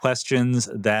sets of questions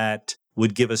that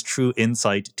would give us true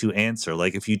insight to answer?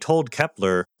 Like if you told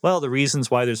Kepler, well, the reasons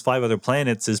why there's 5 other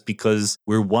planets is because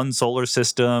we're one solar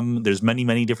system. There's many,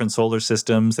 many different solar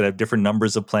systems that have different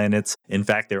numbers of planets. In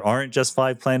fact, there aren't just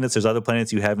 5 planets. There's other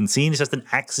planets you haven't seen. It's just an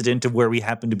accident of where we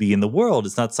happen to be in the world.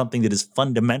 It's not something that is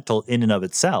fundamental in and of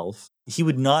itself. He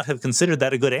would not have considered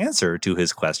that a good answer to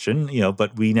his question,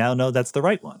 but we now know that's the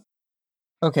right one.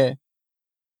 Okay.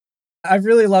 I've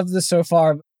really loved this so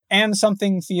far. And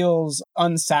something feels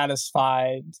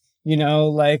unsatisfied,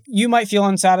 like you might feel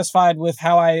unsatisfied with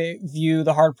how I view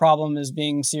the hard problem as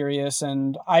being serious.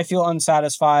 And I feel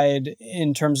unsatisfied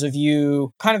in terms of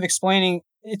you kind of explaining,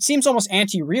 it seems almost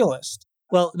anti-realist.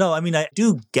 Well, no, I mean, I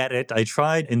do get it. I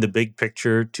tried in the big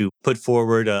picture to put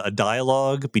forward a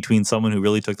dialogue between someone who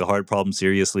really took the hard problem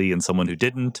seriously and someone who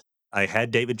didn't. I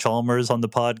had David Chalmers on the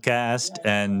podcast,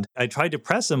 and I tried to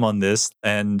press him on this.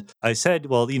 And I said,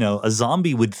 well, a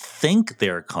zombie would think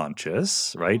they're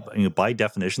conscious, right? By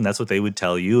definition, that's what they would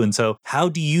tell you. And so how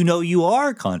do you know you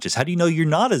are conscious? How do you know you're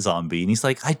not a zombie? And he's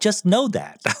like, I just know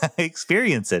that. I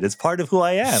experience it. It's part of who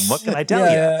I am. What can I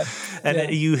tell you?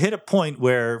 And you hit a point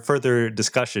where further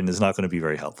discussion is not going to be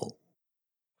very helpful.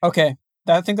 Okay.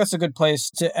 I think that's a good place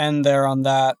to end there on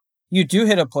that. You do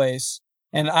hit a place.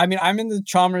 And I mean, I'm in the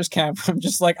Chalmers camp. I'm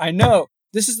just like, I know.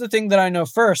 This is the thing that I know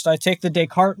first. I take the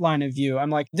Descartes line of view. I'm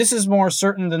like, this is more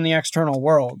certain than the external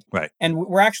world. Right. And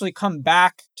we're actually come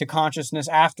back to consciousness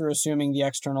after assuming the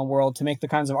external world to make the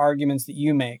kinds of arguments that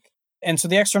you make. And so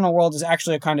the external world is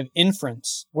actually a kind of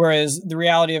inference, whereas the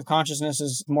reality of consciousness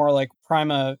is more like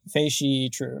prima facie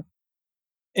true.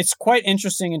 It's quite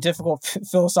interesting and difficult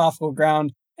philosophical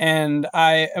ground. And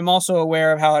I am also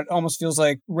aware of how it almost feels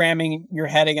like ramming your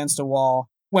head against a wall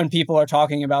when people are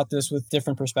talking about this with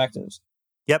different perspectives.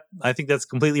 Yep, I think that's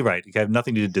completely right. I have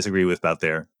nothing to disagree with about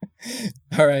there.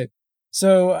 All right.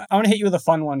 So I want to hit you with a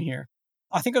fun one here.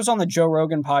 I think it was on the Joe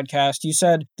Rogan podcast. You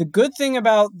said, the good thing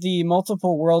about the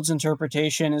multiple worlds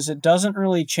interpretation is it doesn't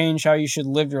really change how you should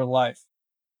live your life.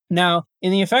 Now,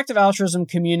 in the effective altruism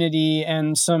community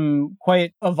and some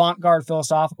quite avant-garde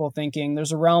philosophical thinking,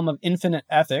 there's a realm of infinite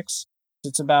ethics.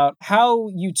 It's about how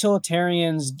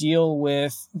utilitarians deal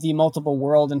with the multiple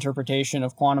world interpretation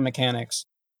of quantum mechanics.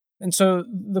 And so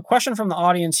the question from the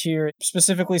audience here,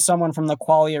 specifically someone from the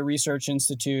Qualia Research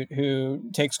Institute who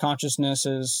takes consciousness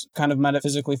as kind of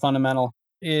metaphysically fundamental,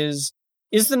 is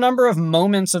the number of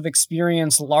moments of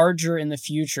experience larger in the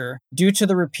future due to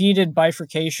the repeated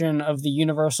bifurcation of the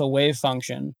universal wave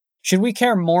function? Should we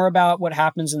care more about what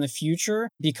happens in the future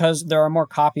because there are more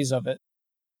copies of it?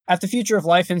 At the Future of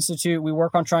Life Institute, we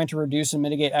work on trying to reduce and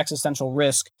mitigate existential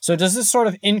risk. So does this sort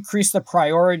of increase the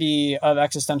priority of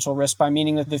existential risk by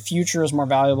meaning that the future is more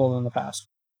valuable than the past?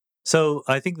 So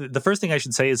I think the first thing I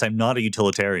should say is I'm not a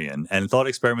utilitarian, and thought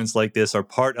experiments like this are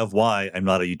part of why I'm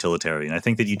not a utilitarian. I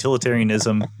think that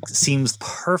utilitarianism seems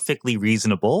perfectly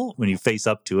reasonable when you face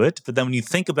up to it, but then when you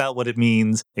think about what it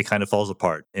means, it kind of falls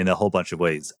apart in a whole bunch of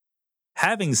ways.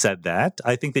 Having said that,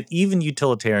 I think that even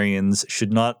utilitarians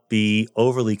should not be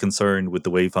overly concerned with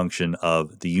the wave function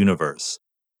of the universe.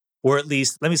 Or at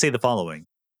least, let me say the following.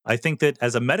 I think that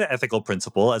as a meta-ethical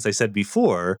principle, as I said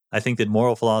before, I think that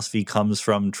moral philosophy comes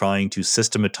from trying to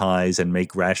systematize and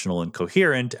make rational and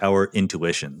coherent our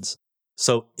intuitions.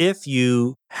 So if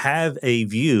you have a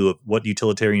view of what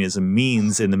utilitarianism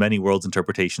means in the many worlds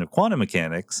interpretation of quantum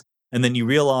mechanics, and then you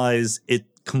realize it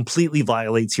completely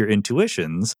violates your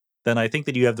intuitions, then I think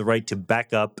that you have the right to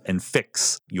back up and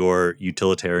fix your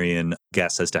utilitarian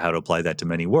guess as to how to apply that to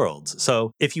many worlds.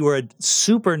 So if you were a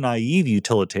super naive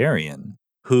utilitarian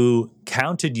who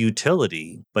counted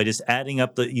utility by just adding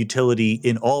up the utility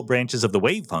in all branches of the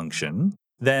wave function,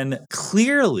 then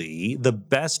clearly the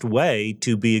best way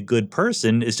to be a good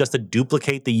person is just to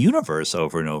duplicate the universe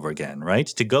over and over again, right?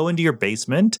 To go into your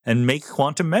basement and make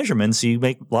quantum measurements so you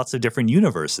make lots of different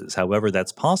universes, however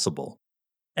that's possible.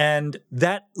 And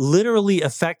that literally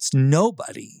affects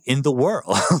nobody in the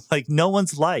world. Like no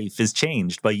one's life is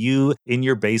changed by you in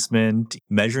your basement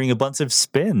measuring a bunch of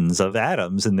spins of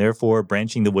atoms and therefore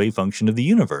branching the wave function of the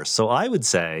universe. So I would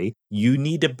say you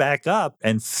need to back up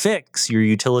and fix your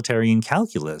utilitarian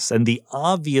calculus. And the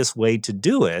obvious way to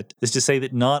do it is to say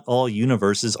that not all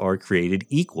universes are created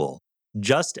equal.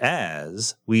 Just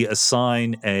as we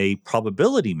assign a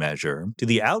probability measure to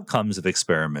the outcomes of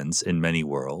experiments in many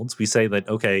worlds, we say that,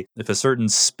 okay, if a certain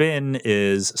spin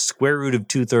is square root of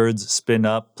 2/3 spin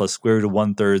up plus square root of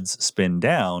 1/3 spin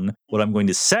down, what I'm going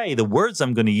to say, the words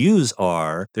I'm going to use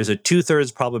are, there's a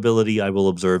 2/3 probability I will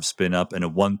observe spin up and a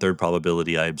 1/3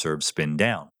 probability I observe spin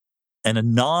down. And a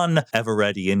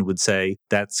non-Everettian would say,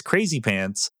 that's crazy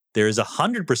pants. There is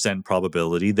 100%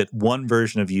 probability that one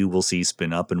version of you will see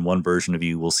spin up and one version of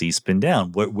you will see spin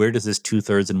down. Where does this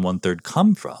 2/3 and 1/3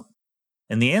 come from?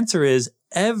 And the answer is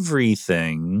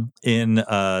everything in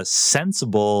a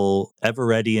sensible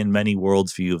Everettian many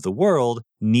worlds view of the world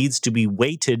needs to be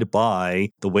weighted by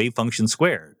the wave function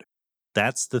squared.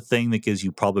 That's the thing that gives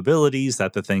you probabilities.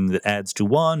 That's the thing that adds to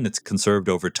one. That's conserved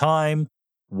over time.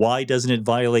 Why doesn't it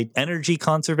violate energy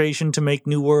conservation to make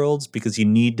new worlds? Because you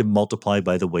need to multiply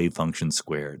by the wave function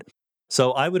squared.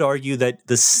 So I would argue that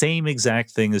the same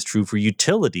exact thing is true for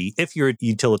utility if you're a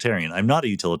utilitarian. I'm not a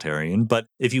utilitarian, but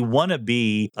if you want to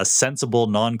be a sensible,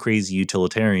 non-crazy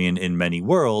utilitarian in many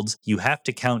worlds, you have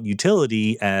to count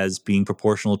utility as being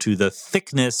proportional to the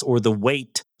thickness or the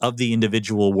weight of the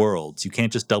individual worlds. You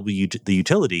can't just double the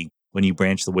utility when you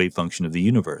branch the wave function of the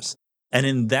universe. And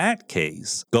in that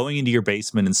case, going into your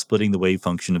basement and splitting the wave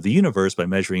function of the universe by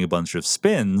measuring a bunch of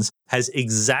spins has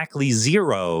exactly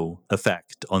zero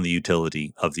effect on the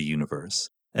utility of the universe.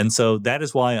 And so that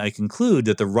is why I conclude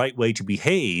that the right way to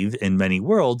behave in many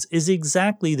worlds is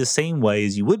exactly the same way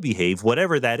as you would behave,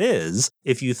 whatever that is,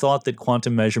 if you thought that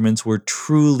quantum measurements were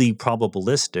truly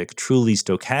probabilistic, truly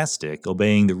stochastic,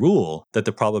 obeying the rule that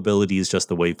the probability is just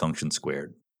the wave function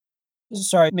squared.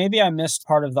 Sorry, maybe I missed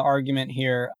part of the argument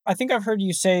here. I think I've heard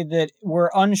you say that we're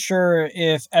unsure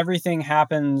if everything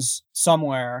happens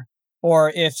somewhere or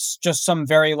if just some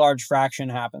very large fraction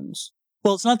happens,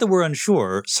 Well, it's not that we're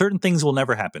unsure. Certain things will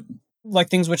never happen. like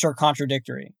things which are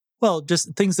contradictory. Well,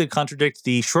 just things that contradict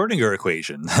the Schrodinger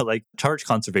equation, like charge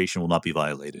conservation will not be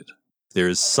violated. There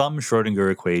is some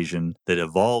Schrodinger equation that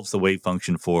evolves the wave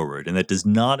function forward, and that does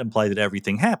not imply that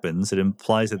everything happens. It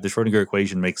implies that the Schrodinger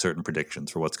equation makes certain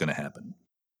predictions for what's going to happen.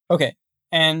 Okay.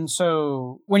 And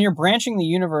so when you're branching the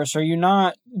universe, are you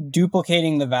not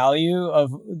duplicating the value or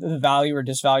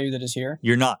disvalue that is here?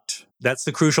 You're not. That's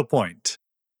the crucial point.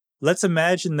 Let's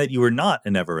imagine that you were not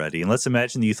an Eveready, and let's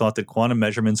imagine that you thought that quantum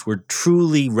measurements were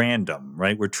truly random,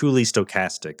 right? Were truly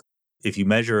stochastic. If you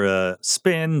measure a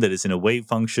spin that is in a wave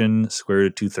function, square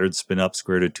root of 2/3 spin up,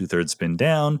 square root of 2/3 spin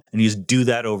down, and you just do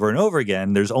that over and over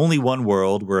again, there's only one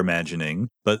world we're imagining,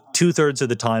 but 2/3 of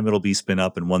the time it'll be spin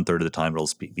up and 1/3 of the time it'll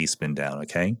be spin down,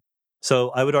 okay? So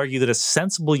I would argue that a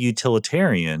sensible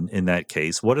utilitarian in that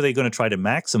case, what are they going to try to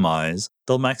maximize?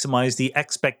 They'll maximize the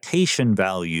expectation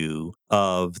value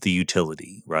of the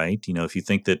utility, right? You know, if you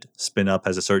think that spin up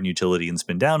has a certain utility and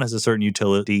spin down has a certain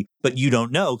utility, but you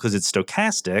don't know because it's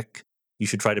stochastic, you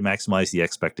should try to maximize the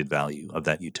expected value of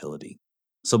that utility.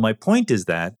 So my point is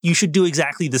that you should do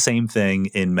exactly the same thing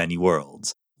in many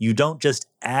worlds. You don't just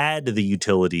add the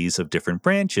utilities of different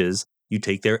branches, you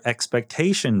take their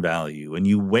expectation value and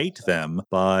you weight them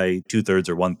by 2/3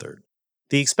 or 1/3.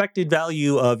 The expected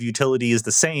value of utility is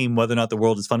the same whether or not the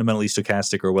world is fundamentally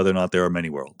stochastic or whether or not there are many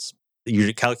worlds.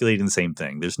 You're calculating the same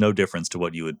thing. There's no difference to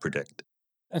what you would predict.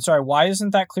 And sorry, why isn't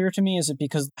that clear to me? Is it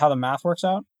because how the math works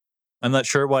out? I'm not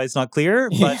sure why it's not clear,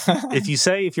 but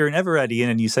if you're an Everettian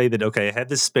and you say that, okay, I had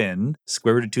this spin,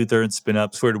 square root of 2/3 spin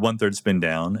up, square root of 1/3 spin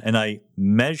down, and I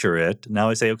measure it, now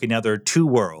I say, okay, now there are two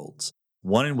worlds.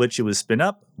 One in which it was spin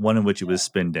up, one in which it was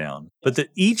spin down. But that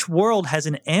each world has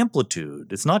an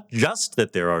amplitude. It's not just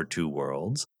that there are two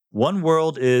worlds. One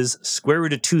world is square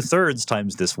root of 2/3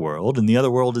 times this world, and the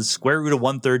other world is square root of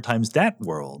 1/3 times that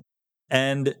world.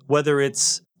 And whether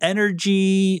it's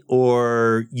energy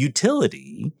or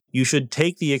utility, you should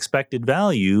take the expected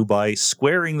value by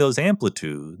squaring those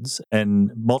amplitudes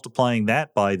and multiplying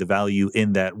that by the value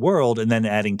in that world and then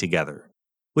adding together.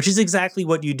 Which is exactly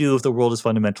what you do if the world is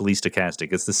fundamentally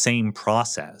stochastic. It's the same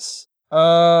process.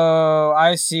 Oh,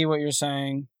 I see what you're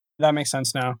saying. That makes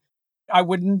sense now. I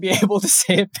wouldn't be able to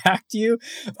say it back to you.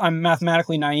 I'm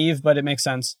mathematically naive, but it makes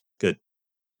sense. Good.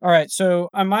 All right, so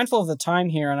I'm mindful of the time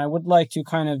here, and I would like to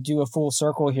kind of do a full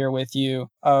circle here with you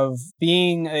of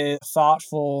being a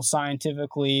thoughtful,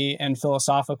 scientifically and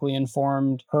philosophically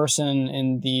informed person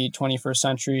in the 21st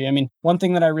century. I mean, one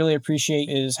thing that I really appreciate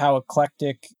is how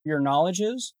eclectic your knowledge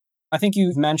is. I think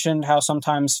you've mentioned how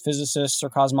sometimes physicists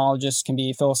or cosmologists can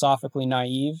be philosophically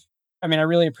naive. I mean, I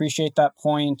really appreciate that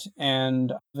point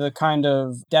and the kind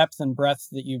of depth and breadth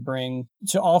that you bring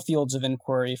to all fields of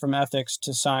inquiry, from ethics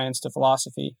to science to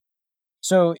philosophy.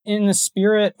 So, in the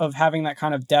spirit of having that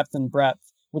kind of depth and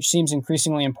breadth, which seems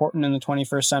increasingly important in the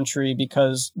 21st century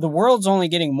because the world's only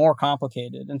getting more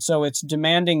complicated, and so it's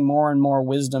demanding more and more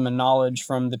wisdom and knowledge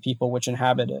from the people which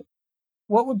inhabit it.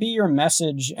 What would be your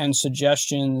message and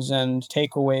suggestions and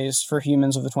takeaways for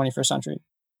humans of the 21st century?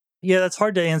 Yeah, that's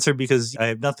hard to answer because I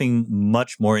have nothing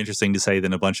much more interesting to say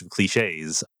than a bunch of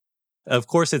cliches. Of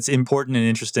course, it's important and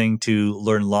interesting to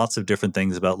learn lots of different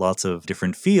things about lots of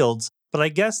different fields. But I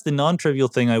guess the non-trivial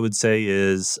thing I would say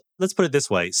is, let's put it this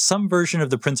way, some version of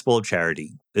the principle of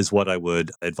charity is what I would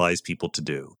advise people to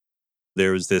do.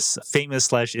 There was this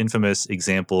famous/infamous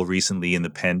example recently in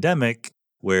the pandemic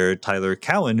where Tyler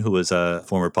Cowen, who was a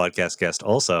former podcast guest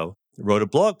also, wrote a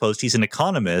blog post. He's an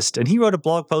economist, and he wrote a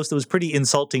blog post that was pretty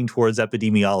insulting towards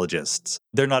epidemiologists.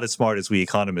 They're not as smart as we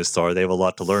economists are. They have a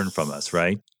lot to learn from us,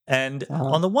 right? And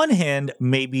on the one hand,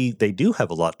 maybe they do have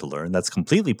a lot to learn. That's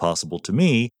completely possible to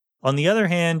me. On the other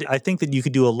hand, I think that you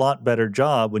could do a lot better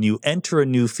job when you enter a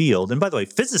new field. And by the way,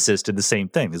 physicists did the same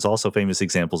thing. There's also famous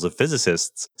examples of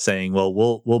physicists saying, well,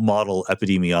 we'll model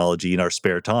epidemiology in our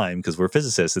spare time because we're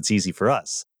physicists. It's easy for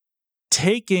us.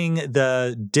 Taking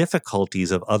the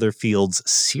difficulties of other fields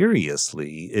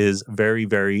seriously is very,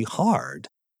 very hard.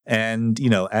 And,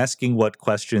 asking what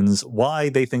questions, why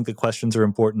they think the questions are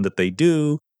important that they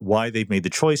do, why they've made the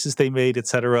choices they made,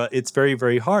 etc. It's very,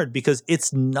 very hard because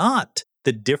it's not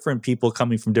that different people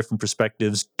coming from different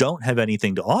perspectives don't have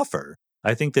anything to offer.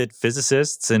 I think that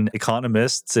physicists and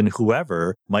economists and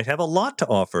whoever might have a lot to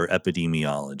offer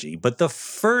epidemiology, but the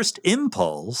first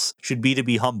impulse should be to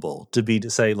be humble, to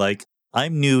say, like,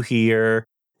 I'm new here,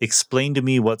 explain to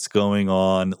me what's going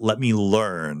on, let me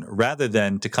learn, rather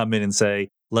than to come in and say,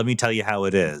 let me tell you how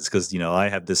it is, because, I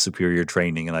have this superior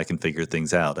training and I can figure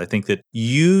things out. I think that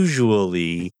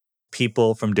usually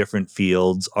people from different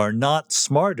fields are not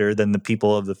smarter than the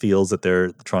people of the fields that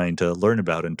they're trying to learn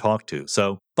about and talk to.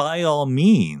 So, by all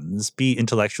means, be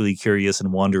intellectually curious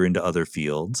and wander into other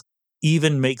fields,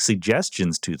 even make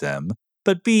suggestions to them,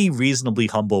 but be reasonably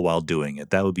humble while doing it.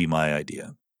 That would be my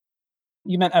idea.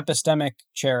 You meant epistemic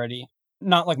charity,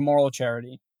 not like moral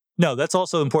charity. No, that's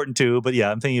also important too. But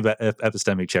yeah, I'm thinking about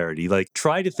epistemic charity. Like,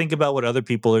 try to think about what other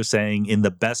people are saying in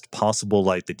the best possible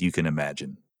light that you can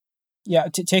imagine. Yeah,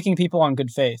 taking people on good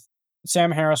faith.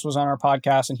 Sam Harris was on our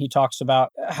podcast and he talks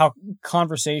about how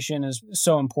conversation is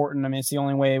so important. I mean, it's the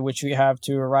only way in which we have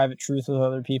to arrive at truth with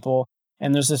other people.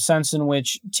 And there's a sense in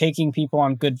which taking people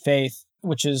on good faith,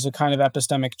 which is a kind of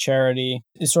epistemic charity,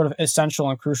 is sort of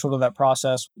essential and crucial to that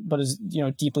process, but is,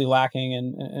 deeply lacking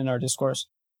in our discourse.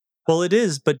 Well, it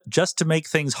is, but just to make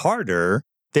things harder,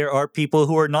 there are people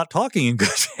who are not talking in good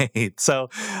faith. So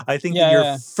I think that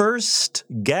your first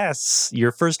guess,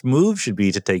 your first move should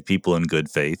be to take people in good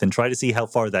faith and try to see how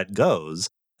far that goes.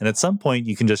 And at some point,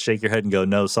 you can just shake your head and go,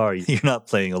 no, sorry, you're not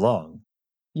playing along.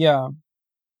 Yeah.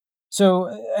 So,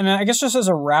 and I guess just as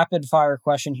a rapid fire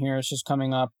question here, it's just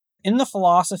coming up. In the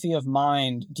philosophy of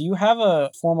mind, do you have a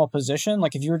formal position?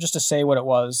 Like if you were just to say what it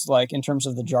was, like in terms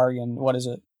of the jargon, what is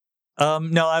it?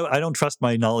 No, I don't trust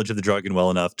my knowledge of the jargon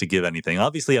well enough to give anything.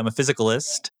 Obviously, I'm a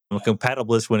physicalist. I'm a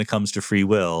compatibilist when it comes to free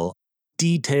will.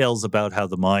 Details about how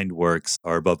the mind works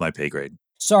are above my pay grade.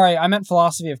 Sorry, I meant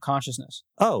philosophy of consciousness.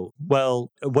 Oh, well,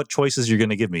 what choices you're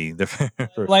going to give me?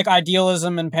 Like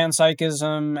idealism and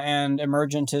panpsychism and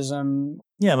emergentism.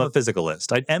 Yeah, I'm a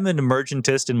physicalist. I am an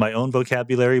emergentist in my own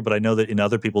vocabulary, but I know that in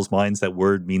other people's minds that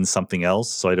word means something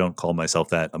else, so I don't call myself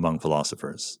that among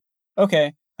philosophers.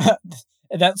 Okay.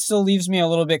 That still leaves me a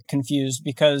little bit confused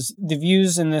because the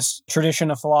views in this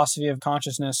tradition of philosophy of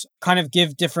consciousness kind of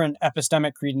give different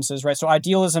epistemic credences, right? So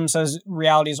idealism says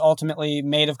reality is ultimately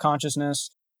made of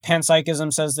consciousness.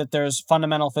 Panpsychism says that there's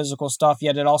fundamental physical stuff,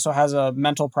 yet it also has a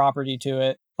mental property to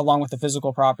it, along with the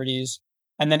physical properties.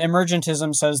 And then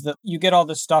emergentism says that you get all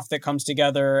this stuff that comes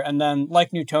together, and then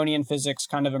like Newtonian physics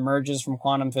kind of emerges from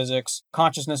quantum physics,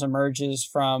 consciousness emerges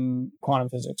from quantum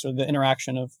physics, or the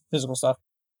interaction of physical stuff.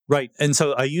 Right. And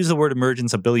so I use the word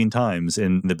emergence a billion times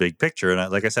in the big picture.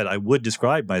 And like I said, I would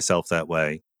describe myself that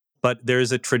way. But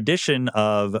there's a tradition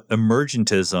of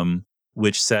emergentism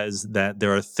which says that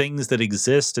there are things that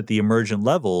exist at the emergent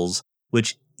levels,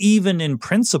 which even in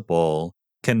principle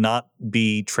cannot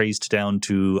be traced down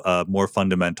to a more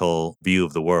fundamental view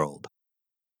of the world.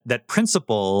 That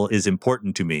principle is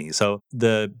important to me. So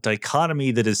the dichotomy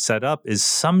that is set up is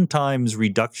sometimes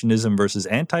reductionism versus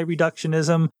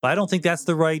anti-reductionism. I don't think that's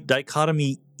the right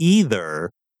dichotomy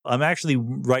either. I'm actually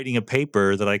writing a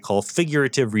paper that I call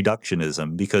figurative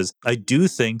reductionism because I do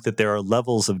think that there are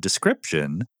levels of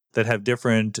description that have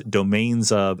different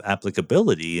domains of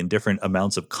applicability and different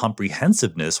amounts of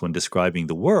comprehensiveness when describing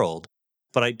the world.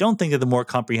 But I don't think that the more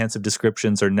comprehensive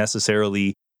descriptions are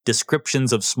necessarily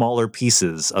descriptions of smaller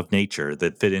pieces of nature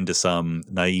that fit into some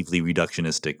naively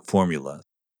reductionistic formula.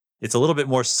 It's a little bit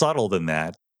more subtle than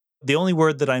that. The only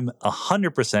word that I'm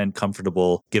 100%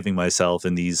 comfortable giving myself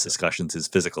in these discussions is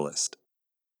physicalist.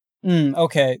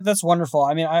 Okay, that's wonderful.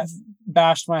 I mean, I've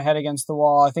bashed my head against the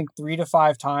wall, I think 3 to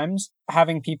 5 times,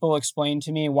 having people explain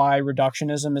to me why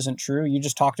reductionism isn't true. You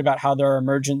just talked about how there are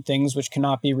emergent things which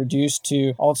cannot be reduced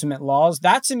to ultimate laws.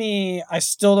 That to me, I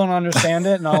still don't understand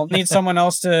it, and I'll need someone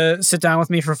else to sit down with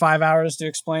me for 5 hours to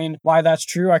explain why that's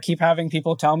true. I keep having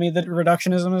people tell me that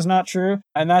reductionism is not true,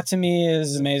 and that to me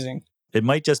is amazing. It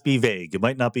might just be vague. It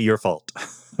might not be your fault.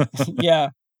 Yeah.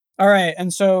 All right,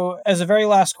 and so as a very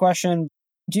last question,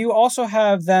 do you also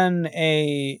have then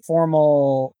a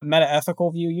formal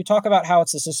metaethical view? You talk about how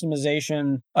it's a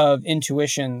systemization of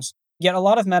intuitions, yet a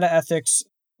lot of metaethics,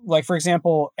 like for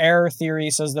example, error theory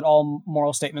says that all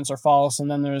moral statements are false,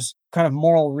 and then there's kind of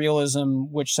moral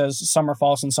realism, which says some are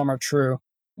false and some are true.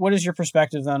 What is your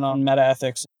perspective then on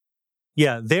metaethics?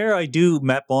 Yeah, there I do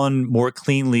map on more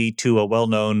cleanly to a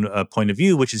well-known point of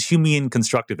view, which is Humean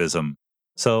constructivism.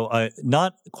 So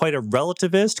not quite a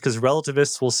relativist, because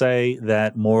relativists will say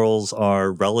that morals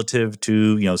are relative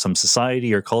to, some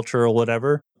society or culture or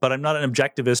whatever. But I'm not an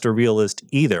objectivist or realist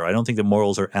either. I don't think that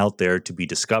morals are out there to be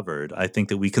discovered. I think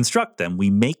that we construct them, we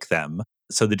make them.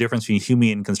 So the difference between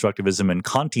Humean constructivism and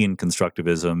Kantian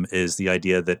constructivism is the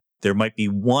idea that there might be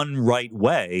one right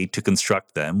way to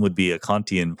construct them, would be a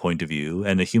Kantian point of view.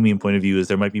 And a Humean point of view is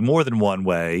there might be more than one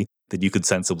way that you could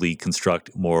sensibly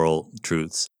construct moral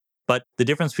truths. But the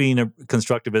difference between a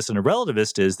constructivist and a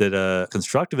relativist is that a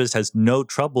constructivist has no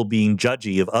trouble being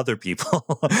judgy of other people.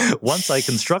 Once I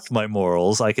construct my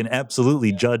morals, I can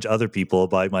absolutely judge other people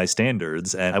by my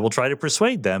standards, and I will try to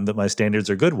persuade them that my standards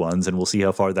are good ones, and we'll see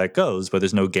how far that goes, but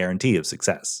there's no guarantee of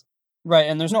success. Right,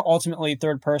 and there's no ultimately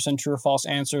third-person true or false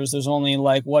answers. There's only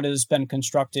like what has been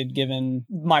constructed given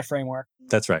my framework.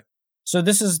 That's right. So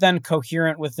this is then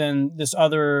coherent within this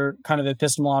other kind of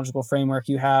epistemological framework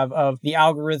you have of the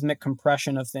algorithmic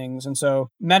compression of things. And so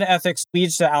metaethics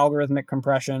leads to algorithmic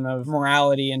compression of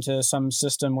morality into some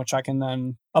system which I can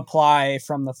then apply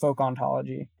from the folk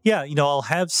ontology. Yeah, I'll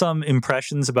have some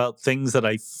impressions about things that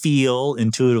I feel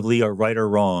intuitively are right or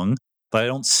wrong. But I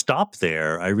don't stop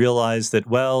there. I realize that,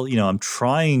 I'm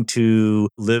trying to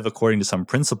live according to some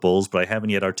principles, but I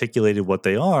haven't yet articulated what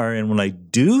they are. And when I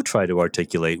do try to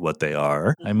articulate what they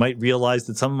are, I might realize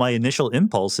that some of my initial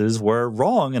impulses were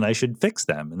wrong and I should fix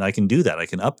them. And I can do that. I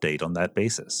can update on that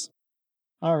basis.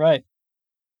 All right.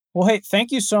 Well, hey,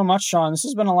 thank you so much, Sean. This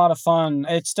has been a lot of fun.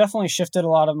 It's definitely shifted a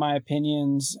lot of my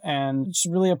opinions, and it's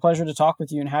really a pleasure to talk with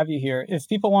you and have you here. If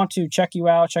people want to check you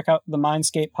out, check out the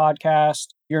Mindscape podcast,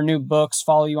 your new books,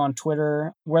 follow you on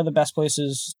Twitter, where are the best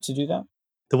places to do that?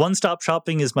 The one-stop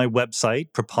shopping is my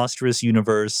website,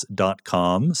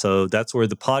 preposterousuniverse.com. So that's where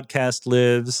the podcast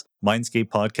lives. Mindscape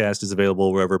podcast is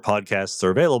available wherever podcasts are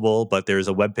available, but there's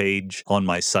a webpage on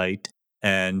my site.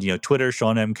 And, Twitter,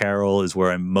 Sean M. Carroll, is where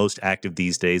I'm most active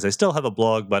these days. I still have a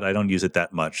blog, but I don't use it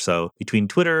that much. So between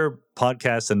Twitter,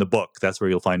 podcasts, and the book, that's where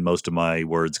you'll find most of my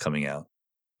words coming out.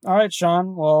 All right,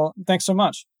 Sean. Well, thanks so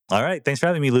much. All right. Thanks for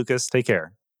having me, Lucas. Take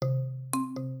care.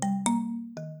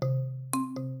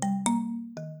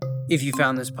 If you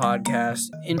found this podcast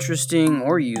interesting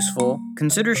or useful,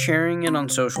 consider sharing it on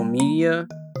social media,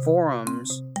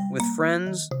 forums, with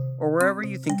friends, or wherever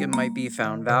you think it might be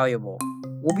found valuable.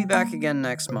 We'll be back again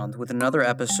next month with another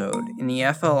episode in the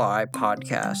FLI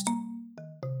podcast.